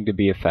continuing to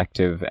be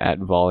effective at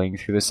volleying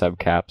through the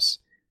subcaps,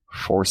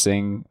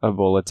 forcing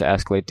Ebola to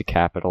escalate to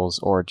capitals,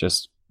 or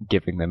just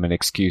giving them an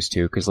excuse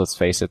to? Because let's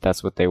face it,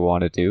 that's what they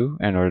want to do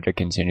in order to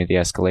continue the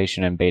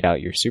escalation and bait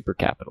out your super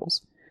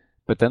capitals.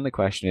 But then the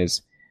question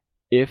is,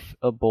 if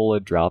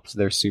Ebola drops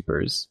their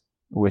supers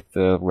with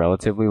the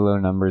relatively low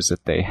numbers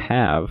that they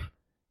have,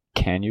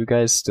 can you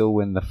guys still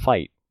win the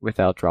fight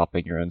without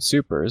dropping your own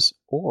supers?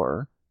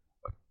 Or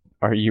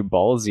are you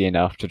ballsy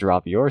enough to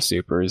drop your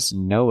supers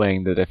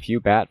knowing that a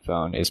Few bat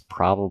phone is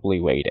probably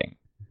waiting?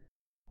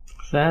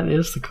 That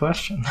is the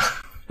question.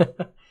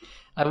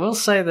 I will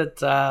say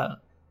that,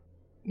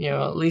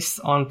 at least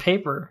on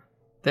paper,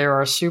 there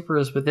are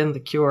supers within the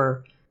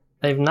Cure.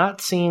 They've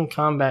not seen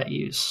combat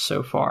use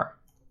so far.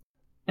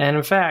 And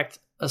in fact,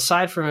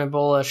 aside from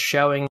Ebola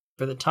showing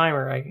for the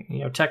timer,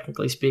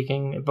 technically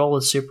speaking,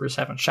 Ebola's supers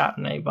haven't shot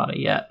in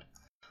anybody yet.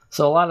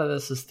 So a lot of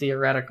this is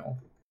theoretical.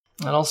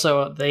 And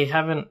also,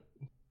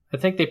 I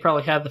think they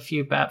probably had the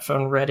Few bat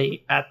phone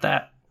ready at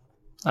that,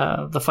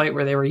 the fight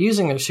where they were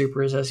using their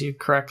supers, as you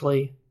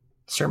correctly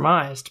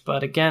surmised.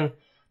 But again,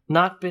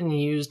 not been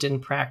used in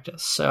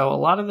practice. So a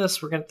lot of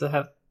this, we're going to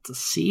have to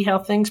see how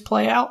things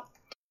play out.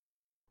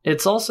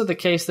 It's also the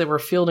case that we're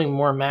fielding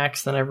more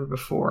Macs than ever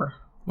before.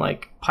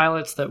 Like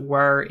pilots that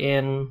were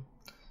in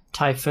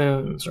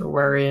Typhoons, or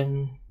were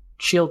in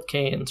Shield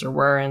Canes, or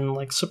were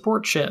in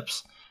support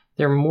ships.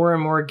 They're more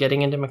and more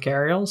getting into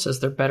Macarials as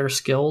they're better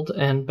skilled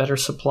and better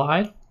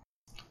supplied.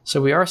 So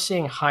we are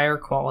seeing higher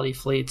quality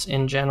fleets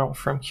in general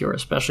from Cure,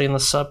 especially in the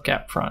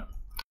subcap front.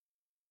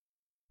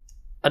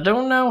 I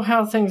don't know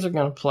how things are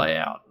going to play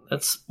out.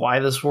 That's why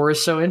this war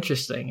is so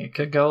interesting. It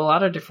could go a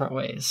lot of different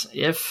ways.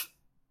 If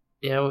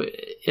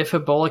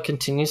Ebola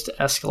continues to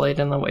escalate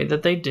in the way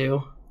that they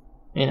do,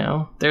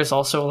 there's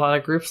also a lot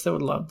of groups that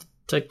would love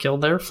to kill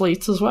their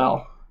fleets as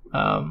well.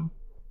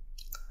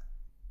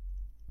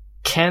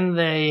 Can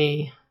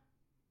they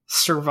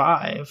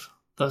survive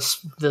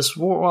this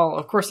war? Well,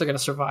 of course they're going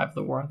to survive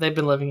the war. They've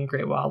been living in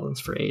Great Wildlands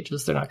for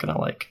ages. They're not going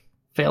to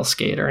fail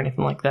skate or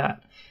anything like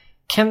that.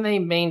 Can they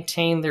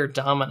maintain their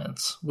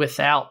dominance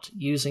without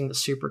using the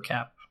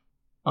supercap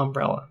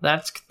umbrella?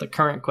 That's the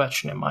current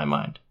question in my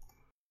mind.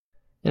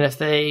 And if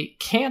they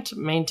can't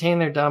maintain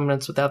their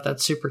dominance without that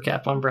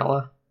supercap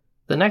umbrella,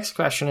 the next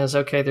question is,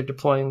 okay, they're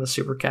deploying the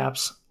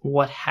supercaps.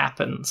 What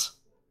happens?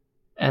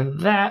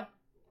 And that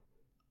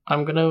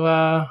I'm going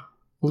to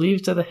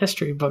leave to the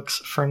history books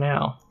for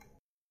now.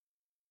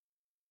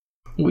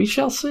 We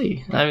shall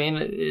see. I mean,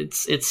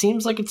 it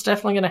seems like it's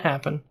definitely going to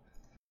happen.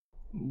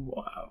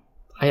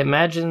 I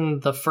imagine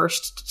the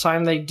first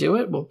time they do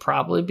it will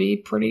probably be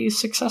pretty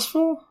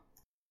successful.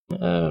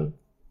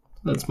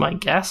 That's my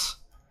guess.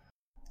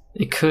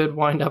 It could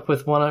wind up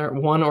with one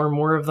or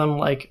more of them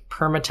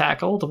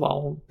perma-tackled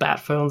while bat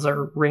phones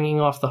are ringing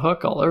off the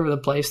hook all over the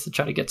place to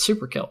try to get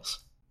super kills.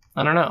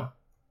 I don't know.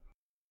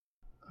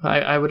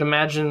 I would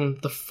imagine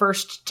the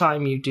first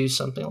time you do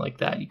something like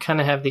that, you kind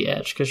of have the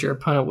edge because your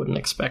opponent wouldn't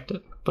expect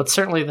it. But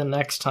certainly the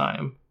next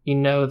time, you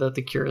know that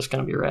the Cure is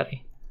going to be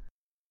ready.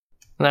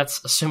 And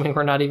that's assuming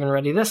we're not even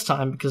ready this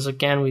time, because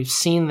again, we've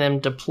seen them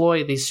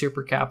deploy these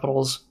super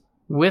capitals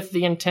with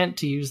the intent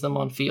to use them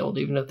on field,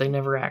 even if they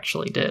never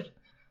actually did.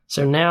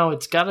 So now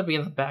it's got to be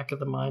in the back of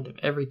the mind of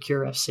every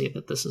Cure FC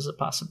that this is a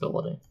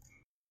possibility.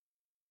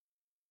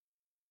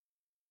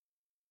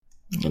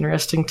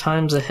 Interesting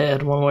times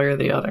ahead, one way or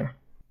the other.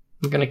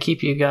 I'm going to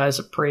keep you guys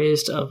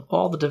appraised of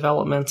all the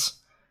developments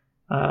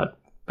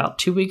about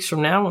 2 weeks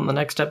from now when the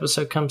next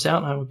episode comes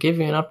out, and I will give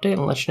you an update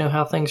and let you know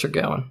how things are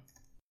going.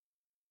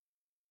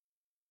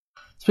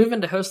 Let's move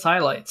into host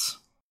highlights.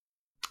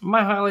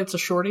 My highlights are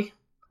shorty.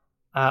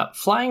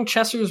 Flying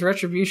Chesser's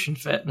Retribution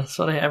Fit. That's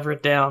what I have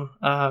written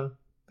down.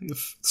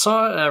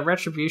 Saw a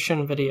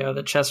Retribution video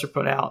that Chesser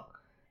put out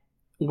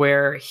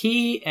where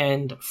he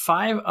and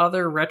 5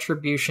 other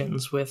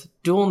Retributions with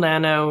dual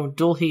nano,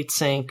 dual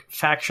heatsink,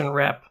 faction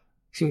rep,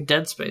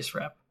 Dead Space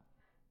rep,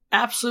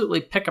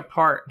 absolutely pick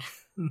apart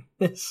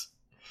this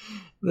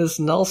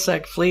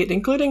nullsec fleet,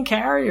 including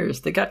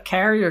carriers. They got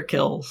carrier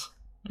kills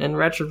and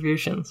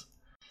Retributions.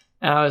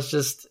 And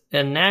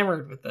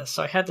enamored with this,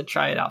 so I had to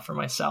try it out for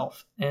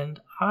myself, and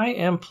I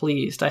am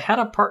pleased. I had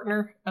a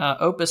partner,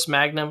 Opus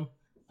Magnum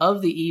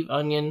of the Eve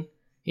Onion.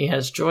 He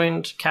has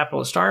joined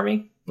Capitalist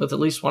Army with at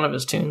least one of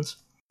his tunes.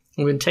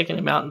 We've been taking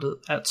him out into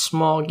that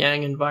small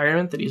gang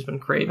environment that he's been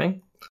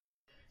craving.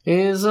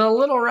 He's a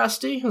little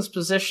rusty. His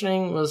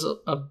positioning was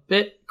a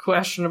bit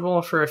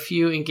questionable for a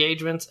few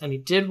engagements, and he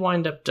did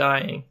wind up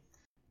dying.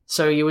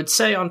 So you would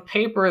say on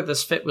paper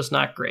this fit was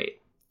not great.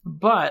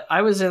 But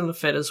I was in the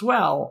fit as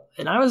well,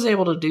 and I was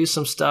able to do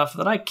some stuff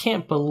that I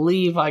can't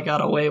believe I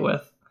got away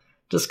with,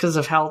 just because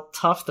of how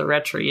tough the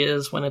Retri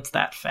is when it's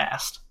that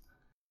fast.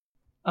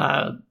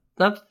 Not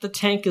that the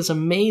tank is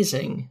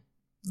amazing.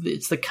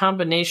 It's the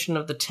combination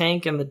of the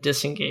tank and the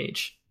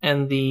disengage,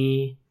 and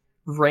the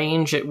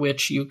range at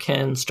which you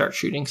can start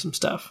shooting some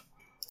stuff.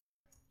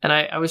 And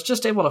I was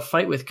just able to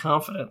fight with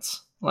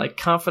confidence. Like,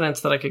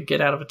 confidence that I could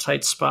get out of a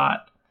tight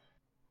spot.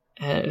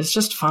 And it was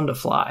just fun to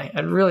fly.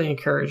 I'd really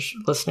encourage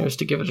listeners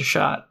to give it a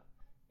shot.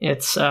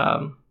 It's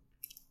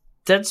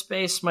Dead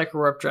Space Micro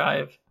Warp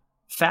Drive,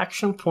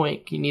 Faction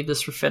Point, you need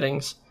this for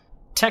fittings,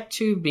 Tech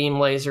 2 beam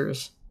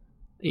lasers,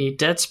 the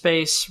Dead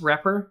Space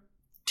Repper,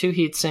 2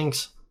 heat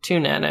sinks, 2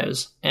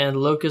 nanos, and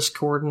Locust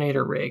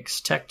Coordinator rigs,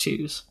 Tech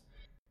 2s.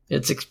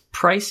 It's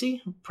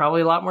pricey,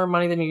 probably a lot more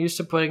money than you're used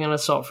to putting in an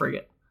assault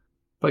frigate.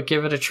 But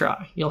give it a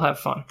try. You'll have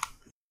fun.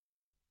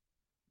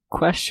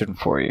 Question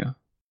for you.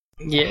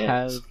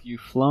 Yes. Have you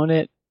flown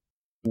it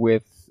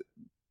with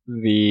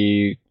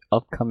the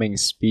upcoming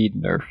speed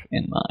nerf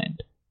in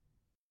mind?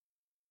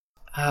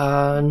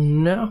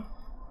 No.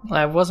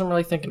 I wasn't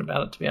really thinking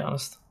about it, to be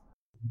honest.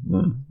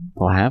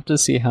 We'll have to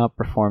see how it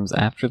performs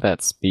after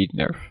that speed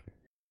nerf.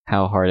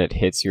 How hard it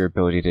hits your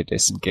ability to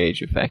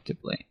disengage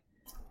effectively.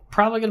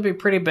 Probably going to be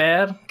pretty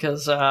bad,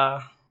 because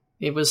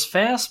it was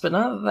fast, but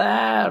not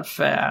that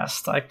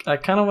fast. I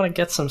kind of want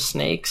to get some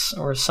snakes,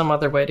 or some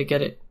other way to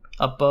get it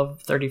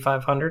above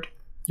 3,500.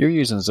 You're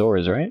using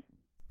Zors, right?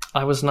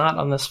 I was not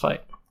on this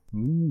fight.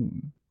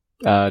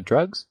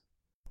 Drugs?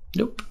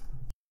 Nope.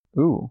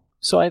 Ooh.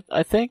 So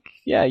I think,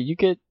 yeah, you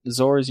get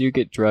Zors, you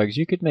get drugs,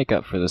 you could make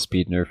up for the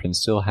speed nerf and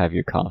still have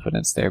your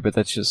confidence there, but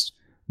that's just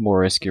more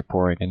risk you're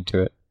pouring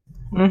into it.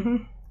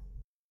 Mm-hmm.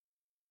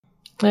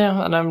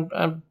 Yeah, and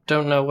I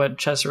don't know what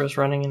Chesser was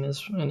running in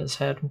his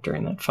head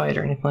during that fight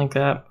or anything like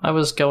that. I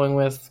was going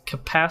with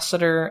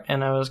capacitor,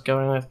 and I was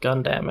going with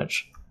gun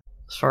damage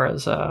as far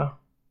as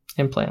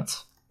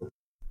implants.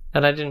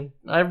 And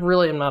I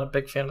really am not a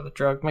big fan of the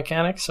drug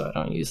mechanic, so I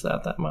don't use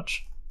that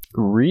much.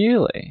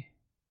 Really?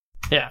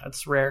 Yeah,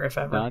 it's rare if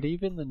ever. Not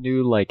even the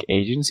new,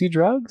 agency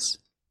drugs?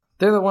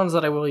 They're the ones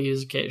that I will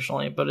use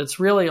occasionally, but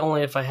it's really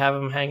only if I have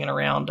them hanging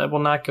around. I will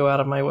not go out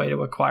of my way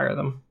to acquire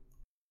them.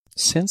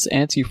 Since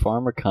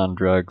anti-pharmacon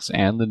drugs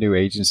and the new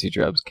agency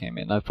drugs came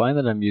in, I find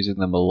that I'm using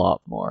them a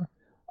lot more.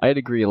 I'd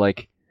agree,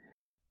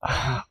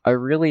 I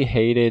really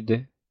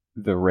hated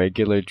the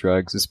regular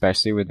drugs,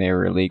 especially when they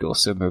were illegal,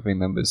 so moving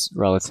them was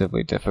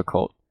relatively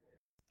difficult.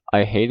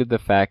 I hated the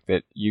fact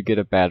that you get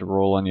a bad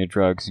roll on your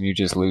drugs and you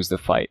just lose the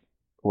fight,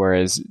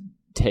 whereas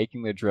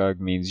taking the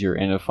drug means you're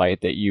in a fight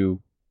that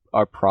you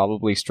are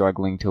probably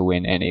struggling to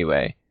win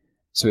anyway.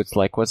 So it's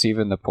what's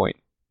even the point?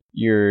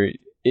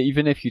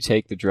 Even if you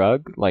take the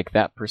drug,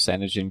 that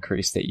percentage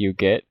increase that you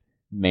get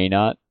may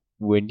not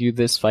win you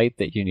this fight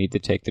that you need to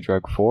take the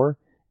drug for,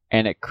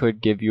 and it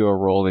could give you a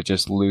roll that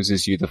just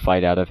loses you the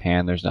fight out of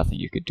hand. There's nothing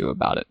you could do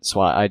about it,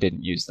 so I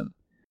didn't use them.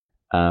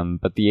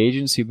 But the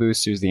agency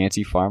boosters, the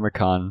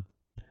anti-pharmacon,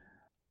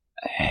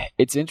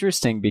 it's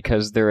interesting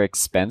because they're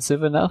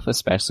expensive enough,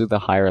 especially the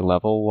higher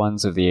level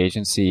ones of the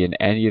agency and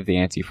any of the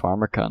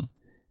anti-pharmacon,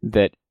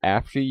 that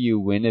after you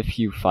win a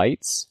few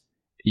fights,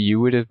 you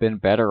would have been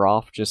better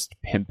off just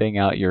pimping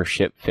out your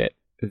ship fit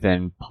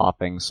than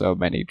popping so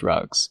many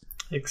drugs.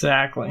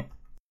 Exactly.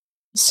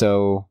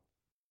 So,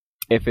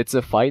 if it's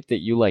a fight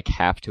that you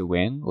have to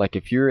win,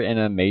 if you're in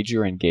a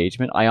major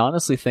engagement, I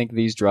honestly think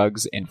these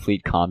drugs in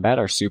fleet combat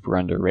are super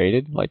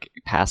underrated.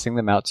 Passing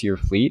them out to your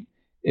fleet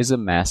is a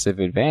massive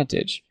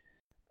advantage,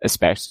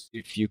 especially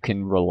if you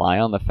can rely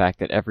on the fact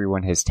that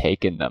everyone has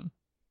taken them,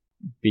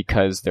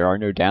 because there are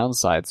no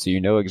downsides, so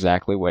you know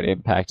exactly what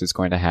impact it's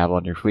going to have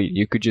on your fleet.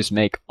 You could just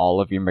make all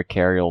of your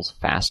Macarials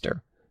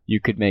faster. You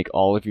could make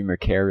all of your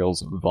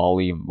Macarials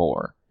volley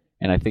more.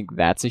 And I think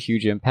that's a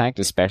huge impact,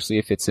 especially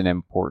if it's an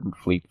important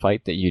fleet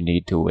fight that you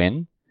need to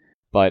win.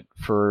 But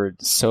for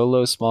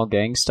solo small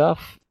gang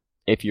stuff,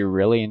 if you're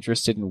really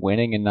interested in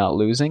winning and not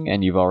losing,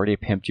 and you've already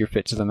pimped your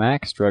fit to the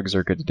max, drugs are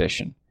a good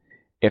addition.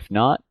 If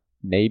not,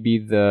 maybe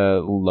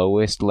the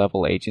lowest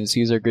level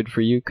agencies are good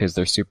for you because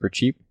they're super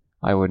cheap.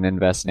 I wouldn't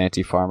invest in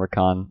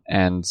anti-pharmacon,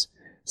 and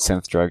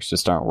synth drugs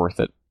just aren't worth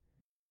it.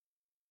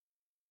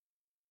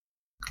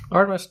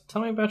 Artemis,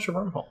 tell me about your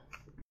wormhole.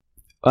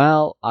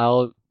 Well,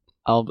 I'll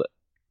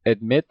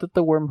admit that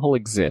the wormhole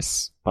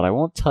exists, but I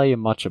won't tell you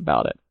much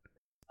about it.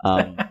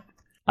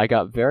 I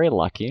got very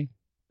lucky.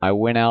 I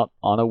went out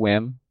on a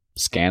whim,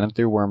 scanning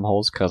through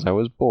wormholes because I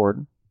was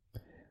bored,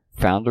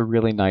 found a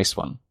really nice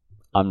one.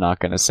 I'm not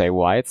going to say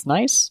why it's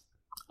nice.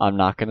 I'm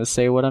not going to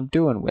say what I'm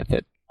doing with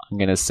it. I'm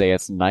going to say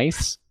it's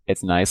nice.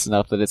 It's nice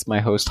enough that it's my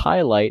host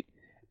highlight,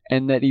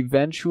 and that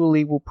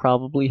eventually we'll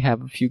probably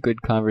have a few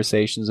good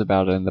conversations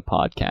about it in the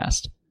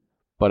podcast.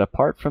 But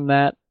apart from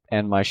that,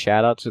 and my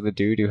shout out to the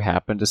dude who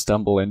happened to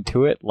stumble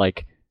into it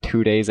like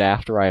 2 days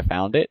after I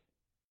found it,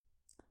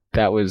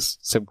 that was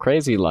some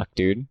crazy luck,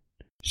 dude.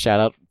 Shout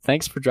out.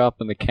 Thanks for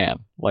dropping the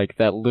can. Like,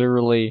 that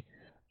literally,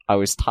 I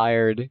was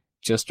tired,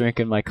 just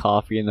drinking my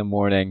coffee in the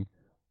morning,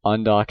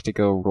 undocked to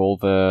go roll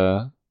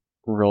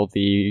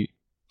the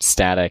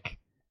static,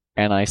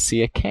 and I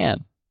see a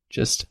can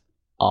just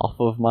off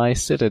of my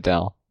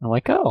Citadel. I'm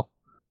like, oh,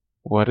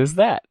 what is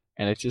that?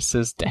 And it just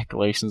says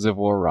Declarations of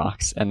War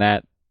Rocks, and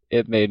that,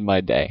 it made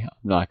my day.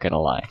 I'm not gonna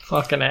lie.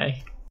 Fucking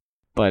A.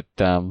 But,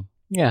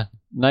 yeah,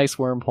 nice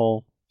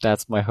wormhole.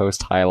 That's my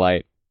host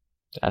highlight.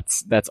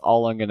 That's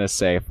all I'm gonna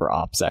say for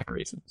OPSEC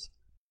reasons.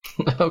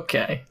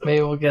 Okay.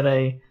 Maybe we'll get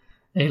a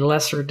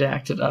less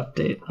redacted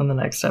update on the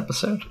next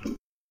episode.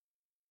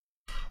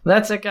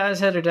 That's it, guys.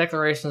 Head to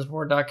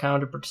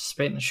declarationsboard.com to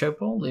participate in the show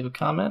poll. Leave a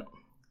comment.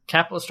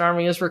 Capitalist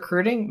Army is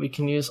recruiting. We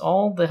can use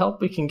all the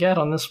help we can get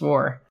on this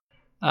war.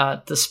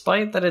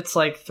 Despite that it's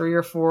like 3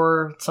 or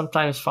 4,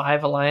 sometimes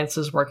 5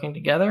 alliances working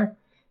together,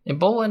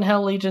 Ebola and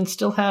Hell Legion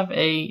still have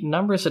a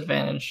numbers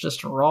advantage,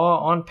 just raw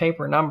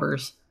on-paper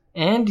numbers,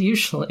 and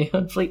usually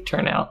on fleet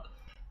turnout.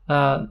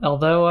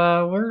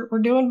 Although we're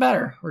doing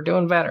better. We're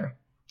doing better.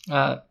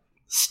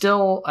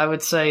 Still, I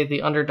would say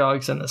the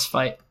underdogs in this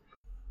fight.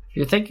 If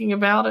you're thinking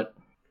about it,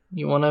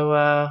 you want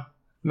to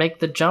make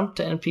the jump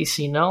to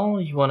NPC Null,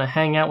 you want to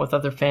hang out with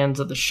other fans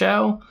of the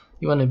show,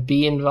 you want to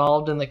be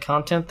involved in the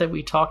content that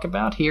we talk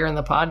about here in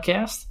the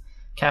podcast,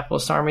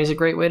 Capitalist Army is a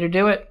great way to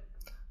do it.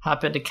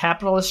 Hop into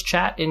Capitalist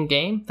Chat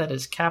in-game, that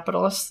is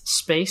Capitalist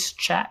Space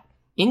Chat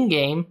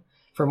in-game,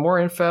 for more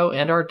info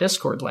and our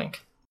Discord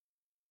link.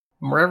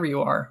 And wherever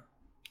you are,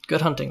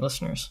 good hunting,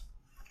 listeners.